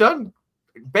think he's done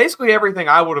basically everything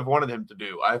I would have wanted him to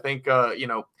do. I think,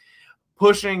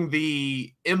 pushing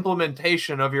the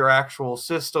implementation of your actual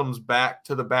systems back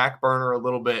to the back burner a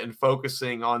little bit and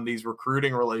focusing on these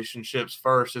recruiting relationships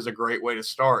first is a great way to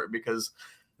start, because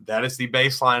that is the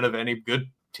baseline of any good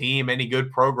team, any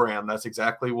good program. That's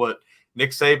exactly what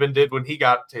Nick Saban did when he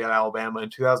got to Alabama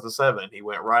in 2007. He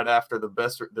went right after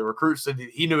the recruits that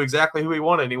he knew exactly who he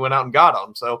wanted, and he went out and got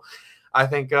them. So I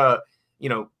think,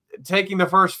 taking the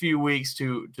first few weeks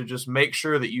to just make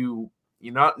sure that you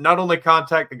not only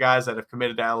contact the guys that have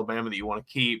committed to Alabama that you want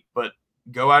to keep, but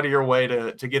go out of your way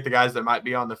to get the guys that might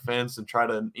be on the fence and try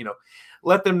to,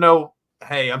 let them know,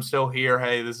 hey, I'm still here.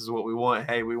 Hey, this is what we want.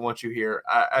 Hey, we want you here.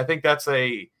 I think that's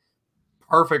a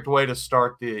perfect way to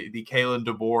start the Kalen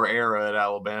Deboer era at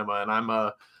Alabama. And I'm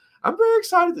very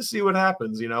excited to see what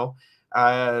happens.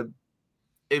 I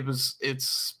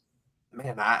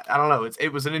don't know.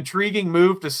 It was an intriguing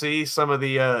move to see some of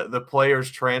the players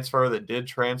transfer that did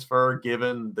transfer,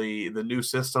 given the new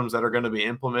systems that are going to be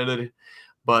implemented.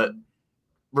 But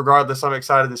regardless, I'm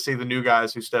excited to see the new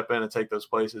guys who step in and take those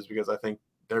places, because I think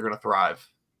they're going to thrive.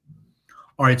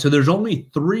 All right, so there's only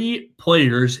 3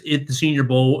 players at the Senior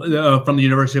Bowl from the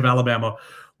University of Alabama: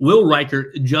 Will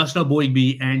Reichert, Justin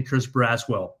Eboigbe, and Chris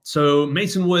Braswell. So,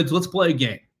 Mason Woods, let's play a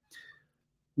game.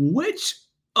 Which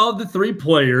of the 3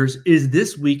 players is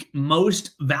this week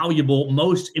most valuable,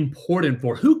 most important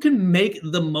for? Who can make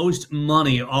the most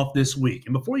money off this week?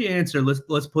 And before you answer,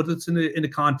 let's put this into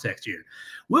context here.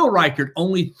 Will Reichert,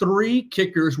 only 3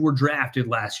 kickers were drafted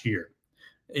last year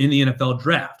in the NFL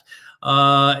draft.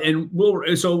 Will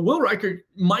Reichert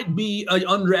might be an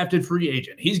undrafted free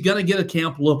agent. He's going to get a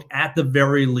camp look at the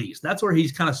very least. That's where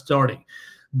he's kind of starting.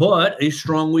 But a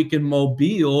strong week in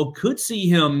Mobile could see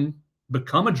him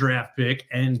become a draft pick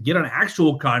and get an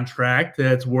actual contract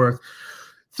that's worth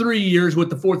 3 years with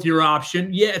the 4th-year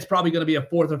option. Yeah, it's probably going to be a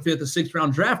 4th or 5th or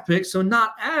 6th-round draft pick, so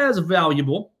not as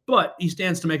valuable, but he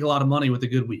stands to make a lot of money with a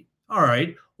good week. All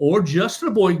right. Or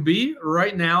Justin Eboigbe.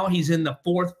 Right now, he's in the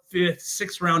 4th, 5th,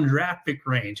 6th-round draft pick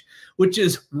range, which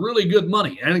is really good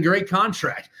money and a great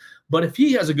contract. But if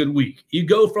he has a good week, you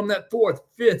go from that 4th,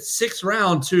 5th, 6th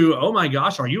round to, oh my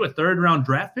gosh, are you a 3rd-round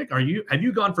draft pick? Have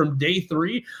you gone from day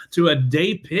 3 to a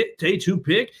day 2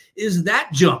 pick? Is that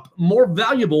jump more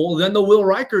valuable than the Will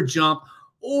Reichert jump?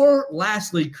 Or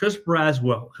lastly, Chris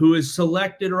Braswell, who is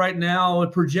selected right now,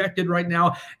 projected right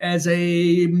now as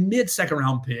a mid-2nd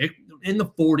round pick in the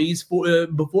 40s,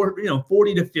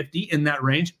 40 to 50 in that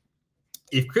range.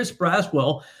 If Chris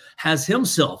Braswell has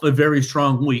himself a very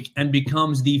strong week and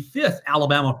becomes the 5th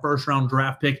Alabama 1st-round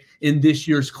draft pick in this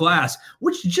year's class,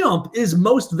 which jump is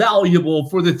most valuable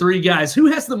for the 3 guys? Who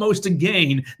has the most to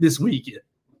gain this week?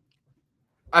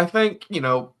 I think,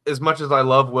 as much as I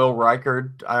love Will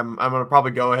Reichert, I'm going to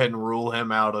probably go ahead and rule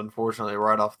him out, unfortunately,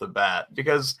 right off the bat,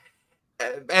 because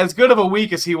as good of a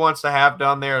week as he wants to have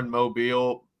down there in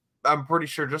Mobile, I'm pretty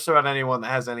sure just about anyone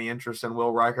that has any interest in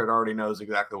Will Reichert already knows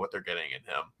exactly what they're getting in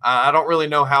him. I don't really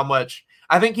know how much.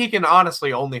 I think he can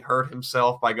honestly only hurt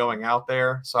himself by going out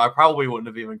there. So I probably wouldn't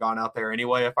have even gone out there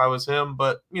anyway if I was him.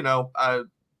 But,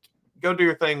 go do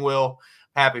your thing, Will.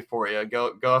 Happy for you.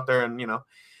 Go out there and,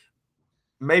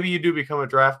 maybe you do become a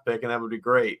draft pick, and that would be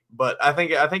great. But I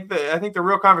think the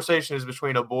real conversation is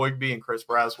between Eboigbe and Chris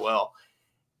Braswell.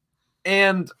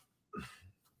 And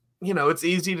it's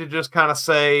easy to just kind of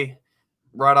say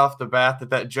right off the bat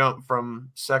that jump from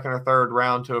 2nd or 3rd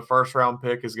round to a 1st-round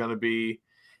pick is going to be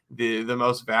the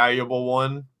most valuable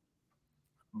one.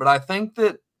 But I think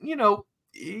that, you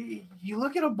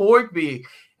look at Eboigbe,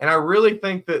 and I really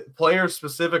think that players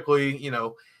specifically,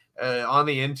 on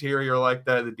the interior like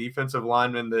that, the defensive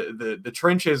linemen, the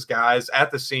trenches guys at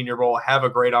the Senior Bowl have a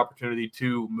great opportunity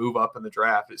to move up in the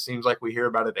draft. It seems like we hear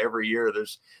about it every year.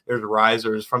 There's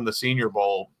risers from the Senior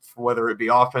Bowl, whether it be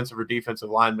offensive or defensive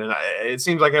linemen. It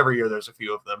seems like every year there's a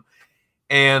few of them.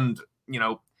 And,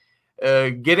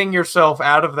 getting yourself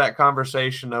out of that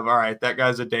conversation of, all right, that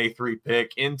guy's a day 3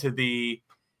 pick, into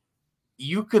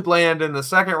you could land in the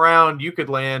 2nd round, you could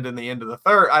land in the end of the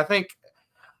 3rd.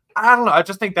 I don't know. I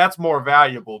just think that's more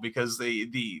valuable, because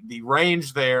the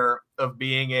range there of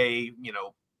being a,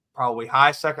 probably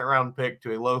high 2nd round pick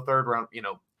to a low 3rd round,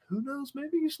 who knows,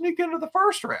 maybe you sneak into the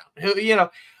 1st round.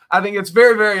 I think it's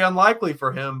very, very unlikely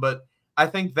for him, but I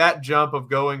think that jump of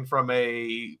going from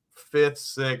a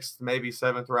 5th, 6th, maybe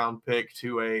 7th round pick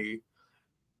to a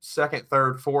 2nd,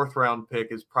 3rd, 4th round pick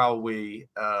is probably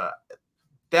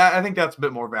that. I think that's a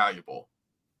bit more valuable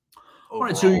overall. All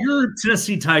right, so you're a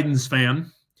Tennessee Titans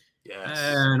fan. Yes.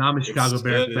 And I'm a Chicago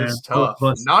Bears fan. It is tough.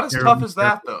 Not as tough as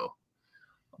that, though.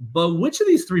 But which of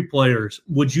these three players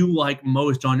would you like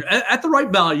most on at the right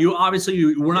value? Obviously,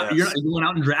 you're not going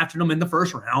out and drafting them in the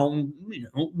first round.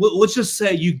 Let's just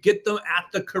say you get them at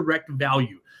the correct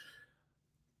value.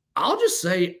 I'll just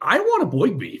say I want a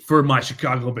Boygby for my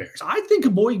Chicago Bears. I think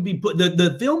Boygby put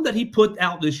the film that he put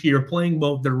out this year, playing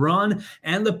both the run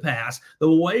and the pass, the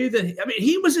way that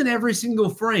he was in every single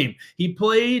frame. He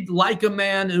played like a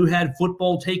man who had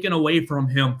football taken away from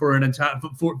him for an entire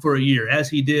for a year, as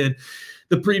he did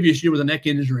the previous year with a neck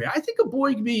injury. I think a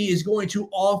Boygby is going to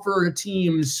offer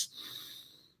teams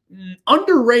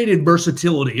underrated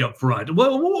versatility up front.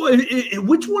 Well,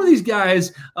 which one of these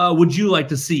guys would you like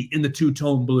to see in the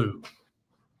two-tone blue?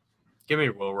 Give me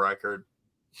Will Reichard.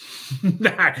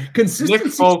 Consistency. Nick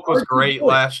Folk was great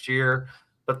last year,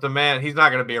 but the man, he's not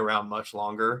going to be around much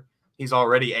longer. He's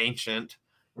already ancient.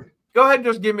 Go ahead and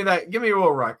just give me that. Give me Will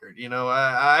Reichard.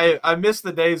 I miss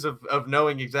the days of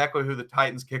knowing exactly who the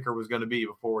Titans kicker was going to be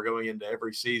before going into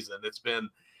every season. It's been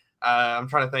I'm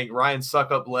trying to think. Ryan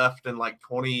Suckup left in like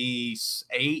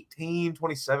 2018,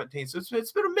 2017. So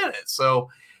it's been a minute. So,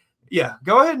 yeah,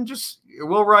 go ahead and just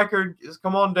Will Reichard, just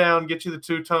come on down, get you the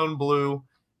two-tone blue.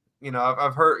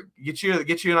 I've heard get you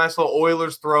a nice little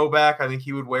Oilers throwback. I think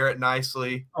he would wear it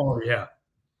nicely. Oh yeah,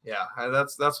 yeah.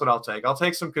 That's what I'll take. I'll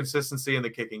take some consistency in the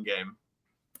kicking game.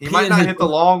 He might not hit the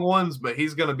long ones, but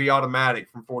he's going to be automatic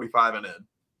from 45 and in.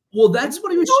 Well, that's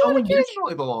what he was showing.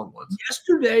 Occasionally the long ones.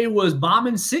 Yesterday was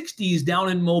bombing 60s down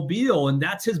in Mobile, and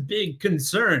that's his big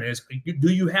concern is,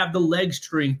 do you have the leg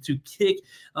strength to kick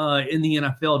in the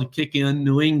NFL, to kick in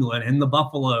New England and the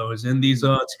Buffaloes and these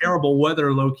terrible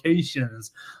weather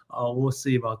locations? We'll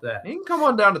see about that. You can come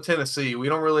on down to Tennessee. We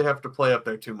don't really have to play up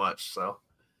there too much, so.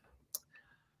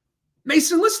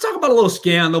 Mason, let's talk about a little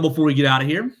scandal before we get out of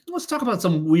here. Let's talk about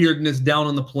some weirdness down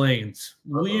on the plains.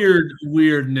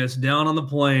 Weirdness down on the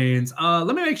plains.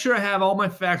 Let me make sure I have all my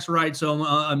facts right. So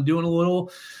I'm doing a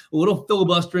little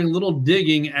filibustering, a little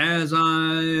digging as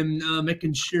I'm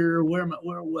making sure where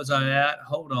was I at?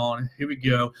 Hold on. Here we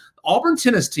go. Auburn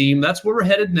tennis team. That's where we're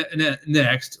headed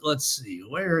next. Let's see.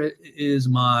 Where is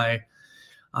my?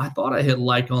 I thought I hit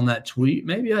like on that tweet.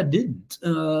 Maybe I didn't.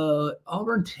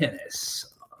 Auburn tennis.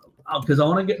 Because I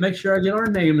want to make sure I get our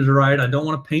names right. I don't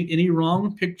want to paint any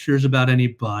wrong pictures about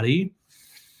anybody.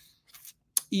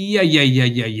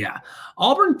 Yeah.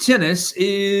 Auburn tennis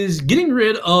is getting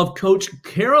rid of Coach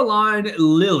Caroline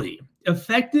Lilly,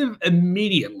 effective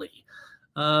immediately.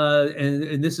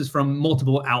 And this is from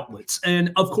multiple outlets.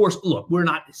 And of course, look, we're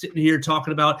not sitting here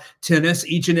talking about tennis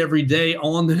each and every day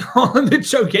on the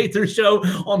Joe Gaither show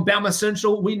on Bama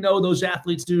Central. We know those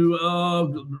athletes do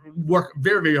work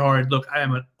very, very hard. Look, I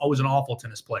am always an awful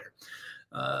tennis player.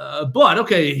 But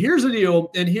okay, here's the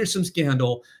deal, and here's some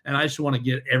scandal, and I just want to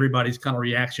get everybody's kind of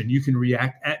reaction. You can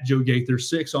react at Joe Gaither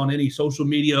 6 on any social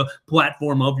media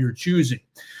platform of your choosing.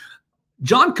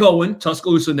 John Cohen,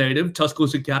 Tuscaloosa native,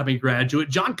 Tuscaloosa Academy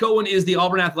graduate. John Cohen is the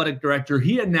Auburn athletic director.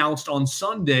 He announced on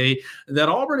Sunday that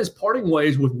Auburn is parting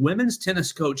ways with women's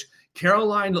tennis coach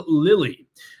Caroline Lilly.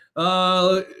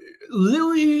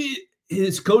 Lilly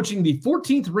is coaching the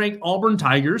 14th ranked Auburn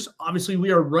Tigers. Obviously,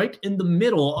 we are right in the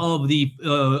middle of the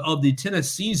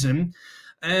tennis season,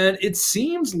 and it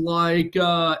seems like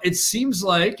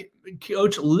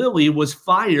Coach Lilly was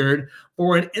fired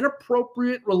for an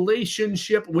inappropriate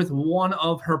relationship with one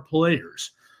of her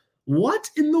players. What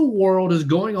in the world is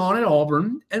going on at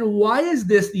Auburn, and why is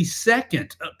this the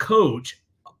second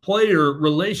coach-player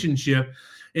relationship?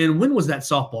 And when was that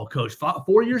softball coach?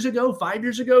 4 years ago? 5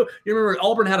 years ago? You remember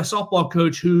Auburn had a softball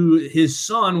coach who his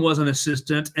son was an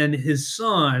assistant, and his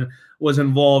son was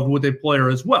involved with a player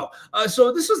as well.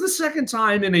 So this is the second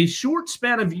time in a short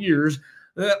span of years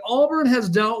that Auburn has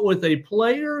dealt with a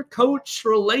player-coach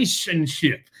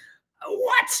relationship.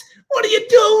 What? What are you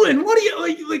doing? What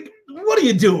are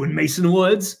you doing, Mason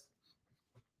Woods?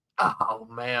 Oh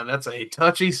man, that's a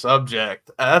touchy subject.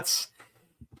 What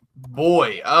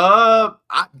are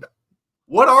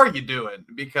you doing?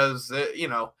 Because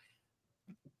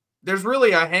there's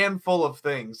really a handful of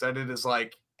things that it is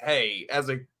like, hey, as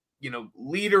a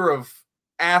leader of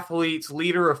athletes,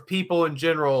 leader of people in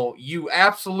general, you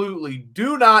absolutely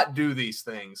do not do these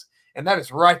things, and that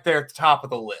is right there at the top of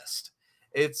the list.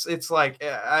 It's like,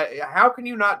 how can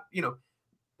you not?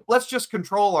 Let's just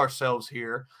control ourselves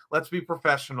here. Let's be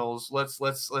professionals. Let's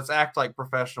act like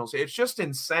professionals. It's just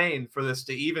insane for this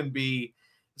to even be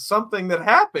something that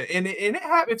happened, and it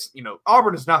happens.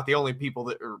 Auburn is not the only people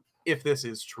that, or if this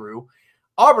is true.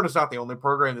 Auburn is not the only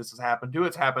program this has happened to.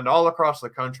 It's happened all across the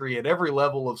country at every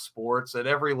level of sports, at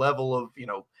every level of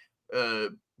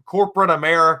corporate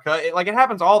America. It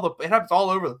happens all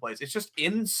over the place. It's just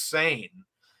insane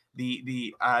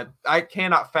I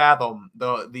cannot fathom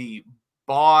the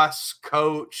boss,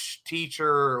 coach,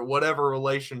 teacher, whatever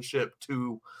relationship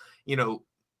to,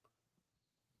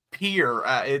 peer.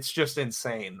 It's just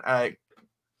insane.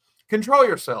 Control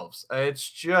yourselves.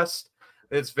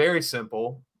 It's very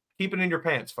simple. Keep it in your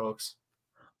pants, folks.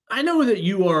 I know that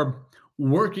you are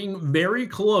working very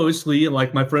closely,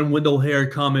 like my friend Wendell Hare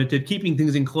commented, keeping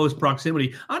things in close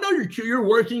proximity. I know you're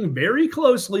working very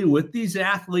closely with these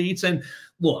athletes. And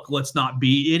look, let's not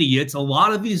be idiots. A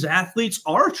lot of these athletes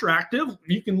are attractive.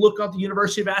 You can look up the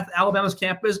University of Alabama's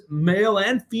campus, male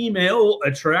and female,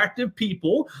 attractive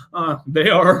people. They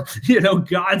are,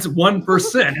 God's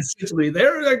 1%. Essentially,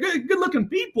 they're good-looking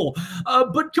people.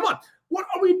 But come on. What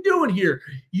are we doing here?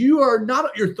 You're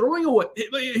throwing away.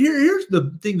 Here's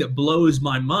the thing that blows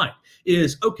my mind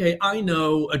is, okay, I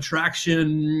know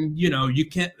attraction, you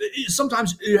can't,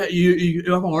 sometimes you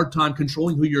have a hard time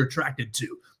controlling who you're attracted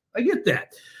to. I get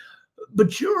that.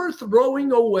 But you're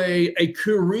throwing away a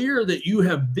career that you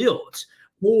have built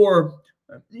for,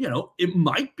 it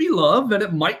might be love and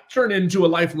it might turn into a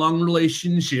lifelong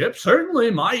relationship.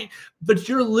 Certainly might, but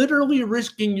you're literally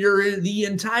risking the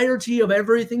entirety of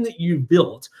everything that you've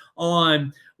built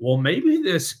on, well, maybe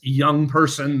this young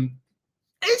person.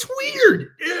 It's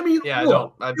weird. I mean, yeah,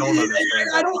 look, I don't understand.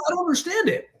 I don't understand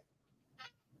it.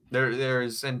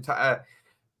 There's entire,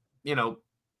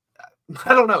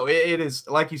 I don't know. It is,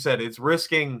 like you said, it's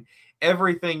risking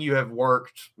everything you have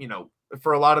worked,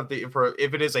 for a lot of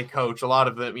if it is a coach, a lot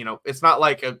of them, it's not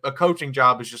like a coaching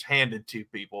job is just handed to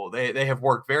people. They have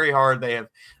worked very hard. They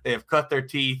have cut their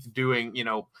teeth doing,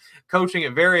 coaching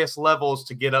at various levels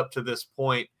to get up to this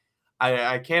point.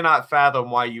 I cannot fathom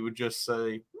why you would just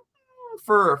say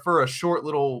for a short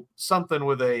little something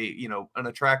with an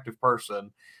attractive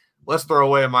person, let's throw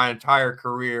away my entire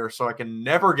career so I can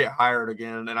never get hired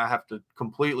again. And I have to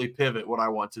completely pivot what I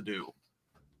want to do.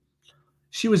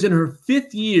 She was in her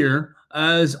fifth year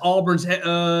as Auburn's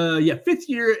fifth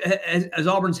year as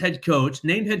Auburn's head coach,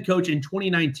 named head coach in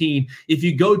 2019. If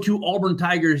you go to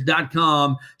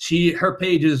auburntigers.com, her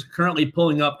page is currently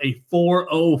pulling up a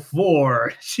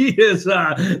 404. She is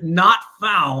not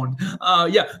found.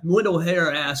 Wendell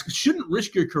Hare asks, shouldn't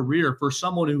risk your career for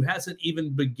someone who hasn't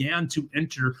even began to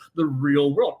enter the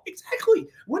real world. Exactly.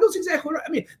 Wendell's exactly right. I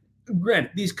mean,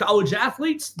 granted, these college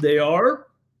athletes, they are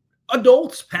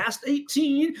adults past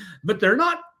 18, but they're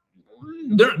not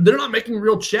making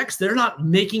real checks. They're not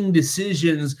making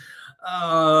decisions.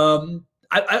 I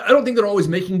don't think they're always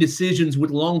making decisions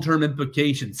with long-term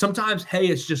implications. Sometimes, hey,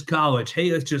 it's just college.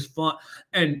 Hey, it's just fun.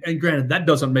 And granted, that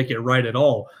doesn't make it right at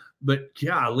all. But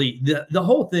golly, the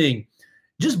whole thing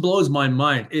just blows my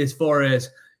mind as far as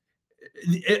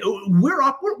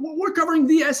we're covering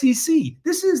the SEC.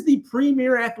 This is the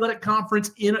premier athletic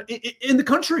conference in the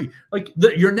country. Like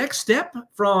your next step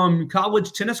from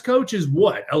college tennis coach is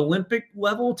what? Olympic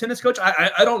level tennis coach?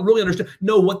 I don't really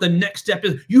know what the next step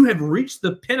is. You have reached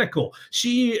the pinnacle.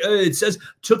 She it says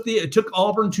took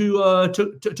Auburn to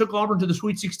the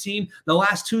Sweet 16 the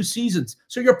last 2 seasons.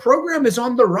 So your program is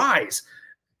on the rise.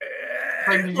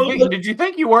 Did you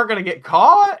think you weren't going to get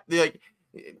caught?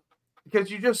 Because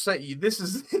you just said this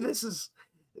is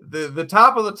the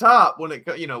top of the top when it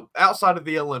outside of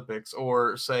the Olympics,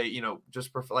 or say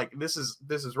just this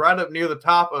is right up near the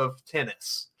top of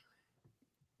tennis.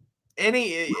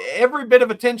 Every bit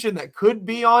of attention that could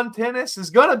be on tennis is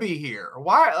gonna be here.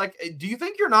 Why? Do you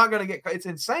think you're not gonna get? It's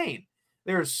insane.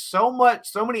 There's so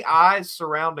many eyes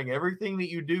surrounding everything that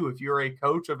you do. If you're a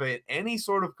coach of any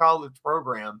sort of college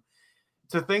program,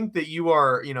 to think that you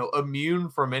are immune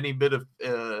from any bit of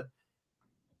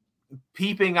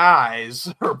peeping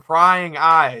eyes or prying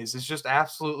eyes is just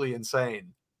absolutely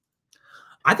insane.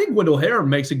 I think Wendell Hare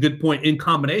makes a good point in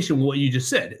combination with what you just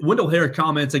said. Wendell Hare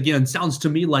comments, again, sounds to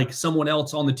me like someone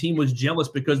else on the team was jealous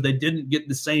because they didn't get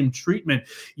the same treatment.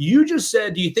 You just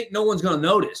said, do you think no one's going to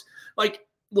notice?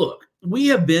 Look, we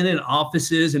have been in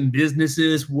offices and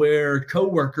businesses where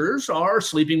coworkers are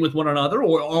sleeping with one another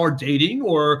or are dating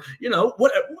or,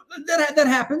 what that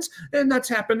happens. And that's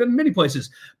happened in many places.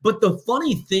 But the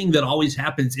funny thing that always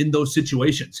happens in those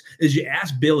situations is you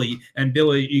ask Billy, and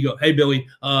Billy, you go, hey, Billy,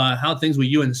 how are things with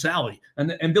you and Sally?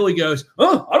 And Billy goes,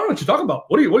 oh, I don't know what you're talking about.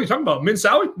 What are you talking about? Me and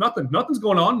Sally? Nothing's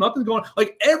going on. Nothing's going on.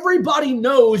 Like, everybody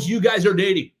knows you guys are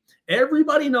dating.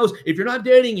 Everybody knows. If you're not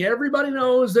dating, everybody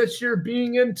knows that you're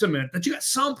being intimate, that you got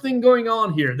something going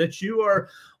on here, that you are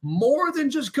more than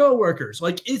just coworkers.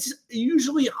 It's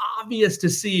usually obvious to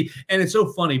see. And it's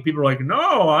so funny. People are like,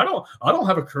 no, I don't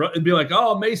have a crush. And be like,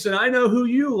 oh, Mason, I know who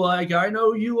you like. I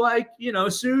know you like,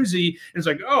 Susie. And it's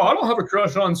like, oh, I don't have a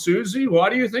crush on Susie. Why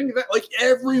do you think that?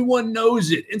 Everyone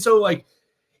knows it. And so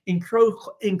in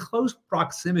close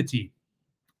proximity.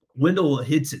 Wendell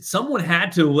hits it. Someone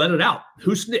had to let it out.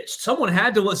 Who snitched? Someone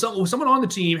had to let someone on the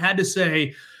team had to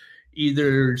say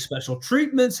either special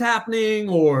treatment's happening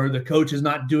or the coach is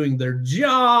not doing their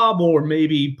job or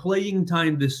maybe playing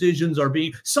time decisions are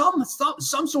being some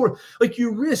sort of, like,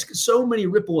 you risk so many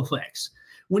ripple effects.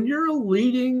 When you're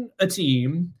leading a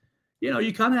team,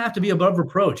 you kind of have to be above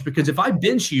reproach, because if I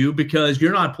bench you because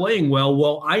you're not playing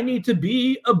well, I need to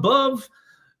be above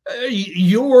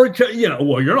you're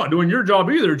not doing your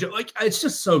job either. Like, it's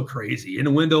just so crazy.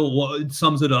 And Wendell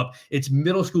sums it up. It's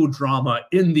middle school drama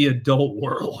in the adult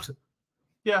world.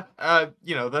 Yeah,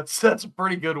 that's a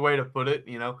pretty good way to put it.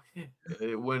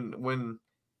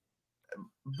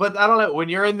 But I don't know, when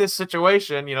you're in this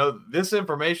situation, this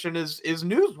information is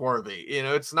newsworthy.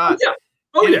 It's not.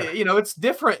 It's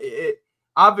different.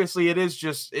 Obviously, it is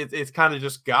just it's kind of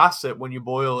just gossip when you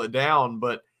boil it down,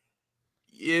 but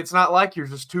it's not like you're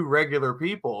just two regular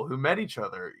people who met each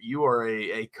other. You are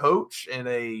a coach and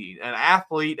an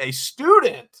athlete, a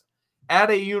student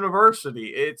at a university.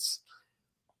 It's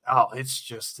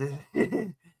just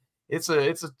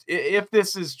if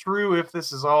this is true, if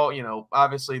this is all,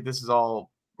 obviously this is all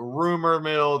rumor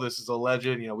mill. This is alleged.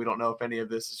 We don't know if any of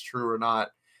this is true or not.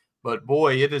 But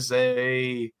boy, it's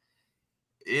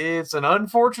an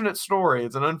unfortunate story.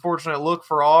 It's an unfortunate look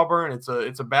for Auburn. It's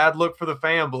a bad look for the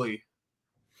family.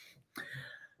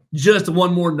 Just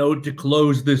one more note to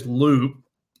close this loop.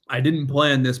 I didn't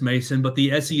plan this, Mason, but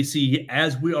the SEC,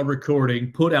 as we are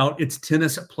recording, put out its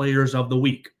tennis players of the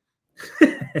week.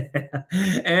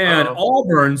 And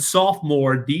Auburn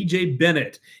sophomore DJ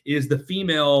Bennett is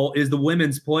the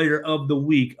women's player of the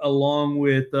week, along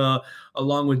with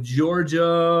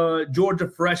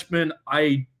Georgia freshman.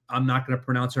 I'm not going to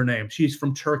pronounce her name. She's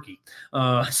from Turkey.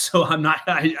 So I'm not,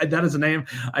 that is a name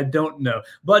I don't know.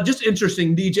 But just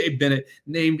interesting, DJ Bennett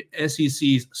named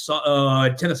SEC's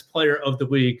tennis player of the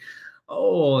week.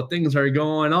 Oh, things are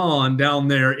going on down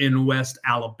there in East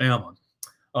Alabama,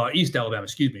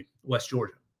 West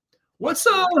Georgia. What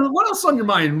else on your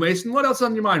mind, Mason? What else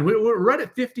on your mind? We're right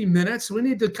at 50 minutes. We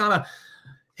need to kind of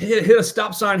hit a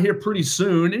stop sign here pretty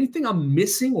soon. Anything I'm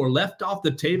missing or left off the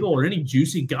table, or any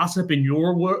juicy gossip in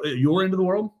your end of the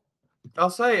world? I'll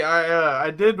say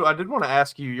I did want to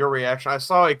ask you your reaction. I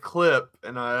saw a clip,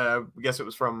 and I guess it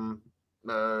was from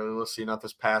let's see, not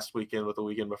this past weekend, but the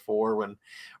weekend before, when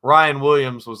Ryan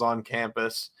Williams was on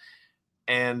campus,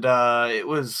 and it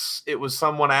was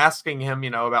someone asking him,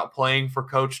 about playing for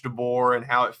Coach Deboer and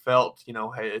how it felt,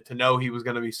 to know he was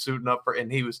going to be suiting up for,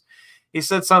 and he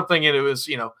said something, and it was,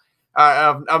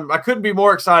 I couldn't be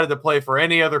more excited to play for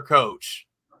any other coach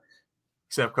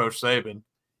except Coach Saban.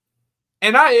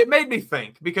 And it made me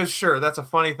think, because sure, that's a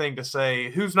funny thing to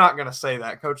say. Who's not going to say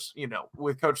that? Coach,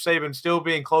 with Coach Saban still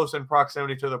being close in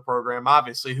proximity to the program,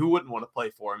 obviously, who wouldn't want to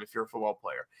play for him if you're a football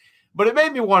player? But it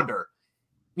made me wonder,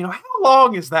 how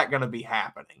long is that going to be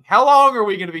happening? How long are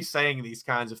we going to be saying these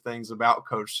kinds of things about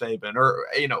Coach Saban? Or,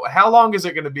 how long is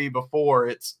it going to be before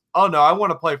it's, oh, no, I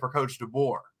want to play for Coach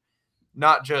Deboer,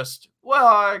 not just, well,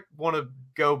 I want to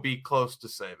go be close to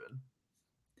Saban.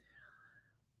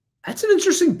 That's an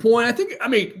interesting point.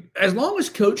 As long as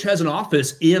Coach has an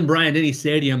office in Bryant-Denny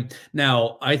Stadium,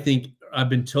 now I think I've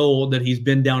been told that he's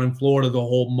been down in Florida the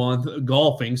whole month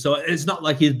golfing, so it's not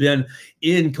like he's been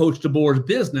in Coach DeBoer's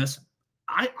business.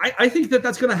 I think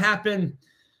that's going to happen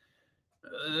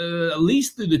at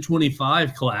least through the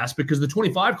 25 class, because the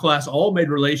 25 class all made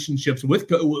relationships with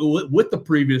the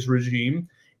previous regime.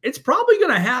 It's probably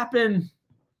going to happen.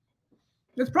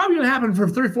 It's probably going to happen for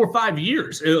 3, 4, 5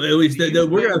 years at least. We're going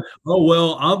to. Oh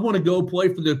well, I want to go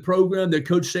play for the program that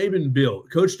Coach Saban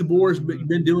built. Coach DeBoer's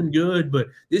been doing good, but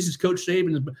this is Coach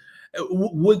Saban's.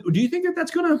 Do you think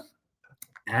that's going to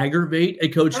aggravate a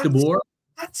Coach DeBoer?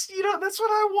 That's what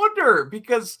I wonder,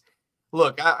 because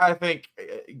look, I think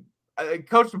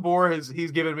Coach DeBoer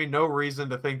he's given me no reason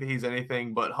to think that he's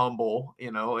anything but humble.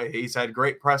 He's had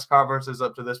great press conferences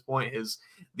up to this point.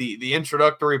 The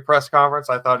introductory press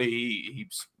conference, I thought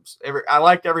I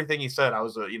liked everything he said. I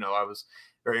was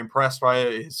very impressed by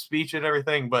his speech and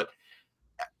everything, but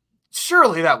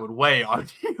surely that would weigh on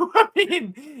you. I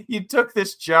mean, you took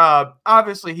this job.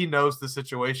 Obviously, he knows the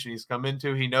situation he's come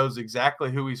into. He knows exactly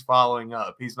who he's following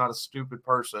up. He's not a stupid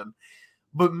person.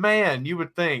 But, man, you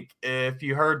would think if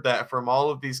you heard that from all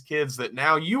of these kids that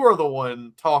now you are the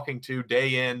one talking to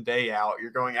day in, day out.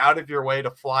 You're going out of your way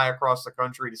to fly across the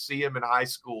country to see him in high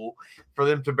school, for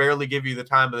them to barely give you the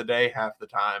time of the day half the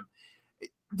time.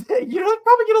 It'd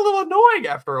probably get a little annoying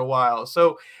after a while.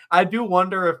 So I do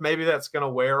wonder if maybe that's going to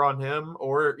wear on him,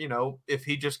 or, if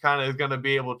he just kind of is going to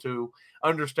be able to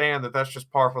understand that that's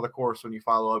just par for the course when you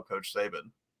follow up Coach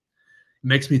Saban.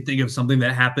 Makes me think of something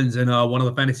that happens in one of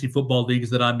the fantasy football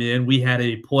leagues that I'm in. We had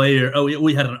a player,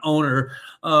 we had an owner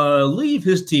leave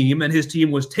his team, and his team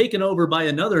was taken over by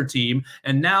another team.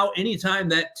 And now, anytime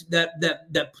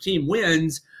that team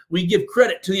wins, we give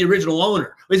credit to the original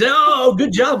owner. We say, "Oh,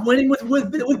 good job winning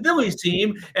with Billy's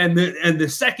team," and the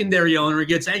secondary owner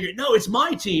gets angry. "No, it's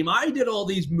my team. I did all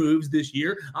these moves this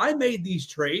year. I made these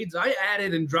trades. I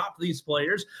added and dropped these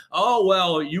players. Oh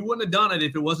well, you wouldn't have done it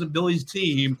if it wasn't Billy's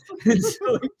team." And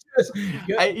so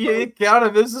it kind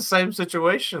of is the same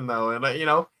situation though, and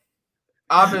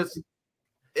obviously,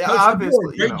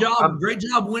 great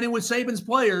job winning with Saban's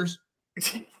players.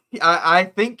 I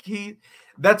think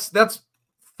that's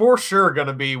for sure going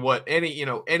to be what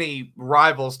any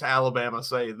rivals to Alabama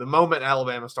say. The moment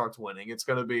Alabama starts winning, it's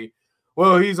going to be,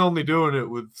 well, he's only doing it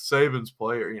with Saban's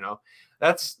player.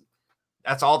 That's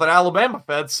all that Alabama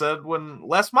feds said when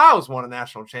Les Miles won a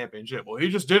national championship. Well, he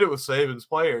just did it with Saban's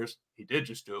players. He did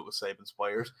just do it with Saban's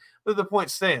players. But the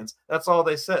point stands. That's all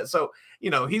they said. So,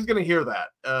 he's going to hear that.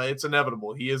 It's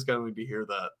inevitable. He is going to hear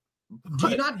that. Do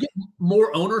you not get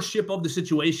more ownership of the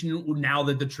situation now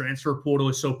that the transfer portal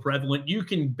is so prevalent? You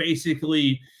can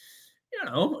basically,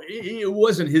 it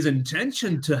wasn't his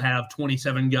intention to have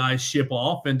 27 guys ship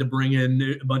off and to bring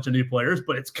in a bunch of new players,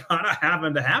 but it's kind of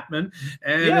happened to happen.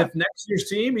 And if next year's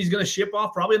team, he's going to ship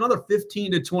off probably another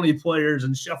 15 to 20 players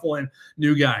and shuffle in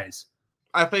new guys.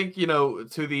 I think, to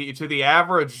the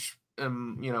average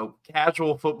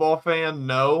casual football fan,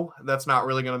 no, that's not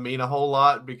really going to mean a whole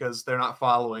lot because they're not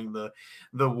following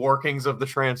the workings of the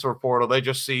transfer portal. They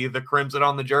just see the crimson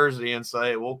on the jersey and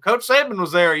say, well, Coach Saban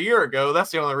was there a year ago.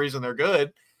 That's the only reason they're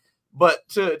good. But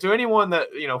to anyone that,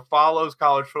 follows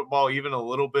college football even a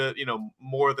little bit,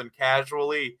 more than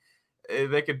casually,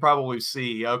 they could probably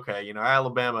see, okay,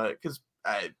 Alabama, because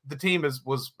the team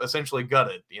was essentially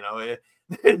gutted.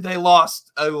 They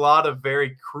lost a lot of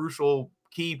very crucial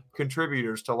key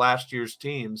contributors to last year's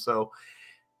team. So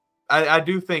I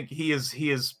do think he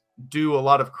is due a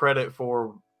lot of credit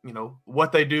for,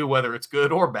 what they do, whether it's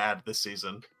good or bad this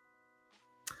season.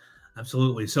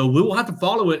 Absolutely. So we will have to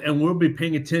follow it, and we'll be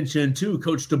paying attention to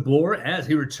Coach Deboer as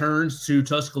he returns to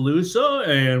Tuscaloosa,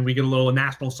 and we get a little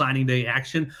National Signing Day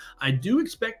action. I do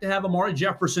expect to have Amari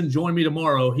Jefferson join me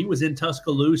tomorrow. He was in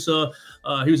Tuscaloosa.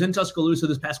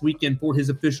 This past weekend for his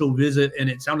official visit, and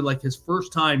it sounded like his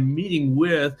first time meeting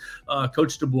with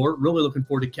Coach Deboer. Really looking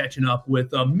forward to catching up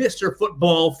with Mr.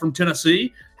 Football from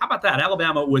Tennessee. How about that?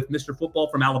 Alabama with Mr. Football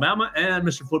from Alabama and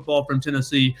Mr. Football from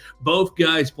Tennessee. Both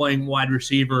guys playing wide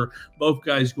receiver. Both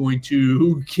guys going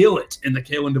to kill it in the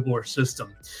Kalen Deboer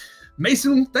system.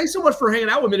 Mason, thanks so much for hanging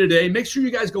out with me today. Make sure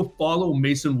you guys go follow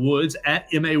Mason Woods at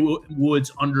 @MAWoods_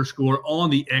 on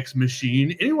the X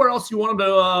machine. Anywhere else you want him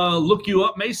to look you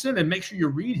up, Mason, and make sure you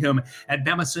read him at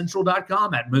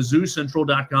BamaCentral.com, at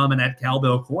MizzouCentral.com, and at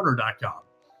CowbellCorner.com.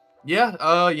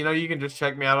 Yeah, you can just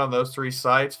check me out on those three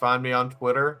sites. Find me on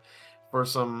Twitter for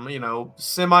some,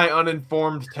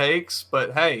 semi-uninformed takes,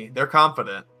 but hey, they're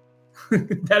confident.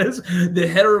 That is the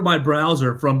header of my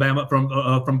browser from Bama,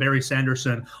 from Barry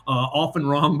Sanderson. Often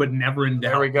wrong, but never in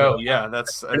doubt. There we go. Yeah,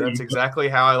 that's exactly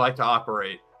how I like to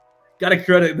operate. Got to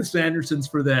credit the Sandersons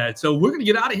for that. So we're going to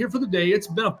get out of here for the day. It's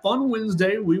been a fun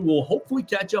Wednesday. We will hopefully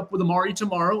catch up with Amari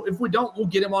tomorrow. If we don't, we'll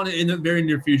get him on in the very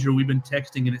near future. We've been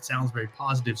texting, and it sounds very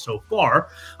positive so far.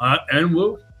 And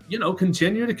we'll,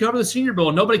 continue to cover the Senior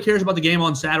Bowl. Nobody cares about the game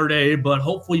on Saturday, but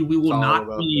hopefully we will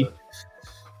not be.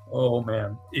 Oh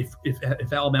man, if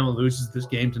Alabama loses this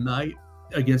game tonight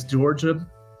against Georgia.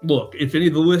 Look, if any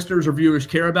of the listeners or viewers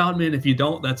care about me, and if you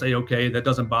don't, that's okay. That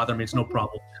doesn't bother me. It's no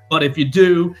problem. But if you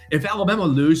do, if Alabama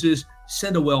loses,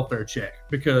 send a welfare check,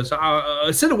 because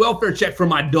send a welfare check for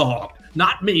my dog,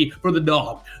 not me, for the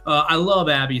dog. I love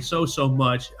Abby so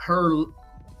much. Her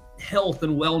health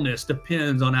and wellness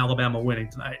depends on Alabama winning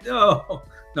tonight.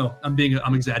 No, I'm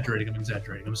exaggerating.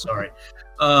 I'm sorry.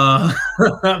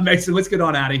 Mason, let's get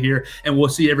on out of here, and we'll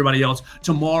see everybody else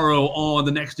tomorrow on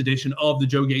the next edition of the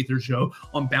Joe Gaither Show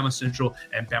on Bama Central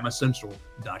and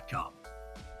BamaCentral.com.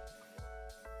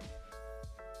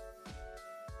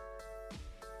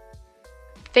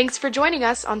 Thanks for joining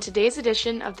us on today's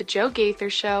edition of the Joe Gaither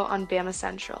Show on Bama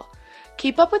Central.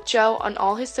 Keep up with Joe on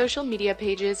all his social media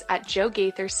pages at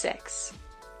JoeGaither6.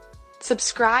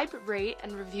 Subscribe, rate,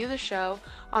 and review the show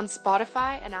on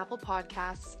Spotify and Apple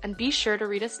Podcasts, and be sure to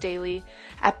read us daily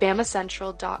at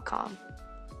BamaCentral.com.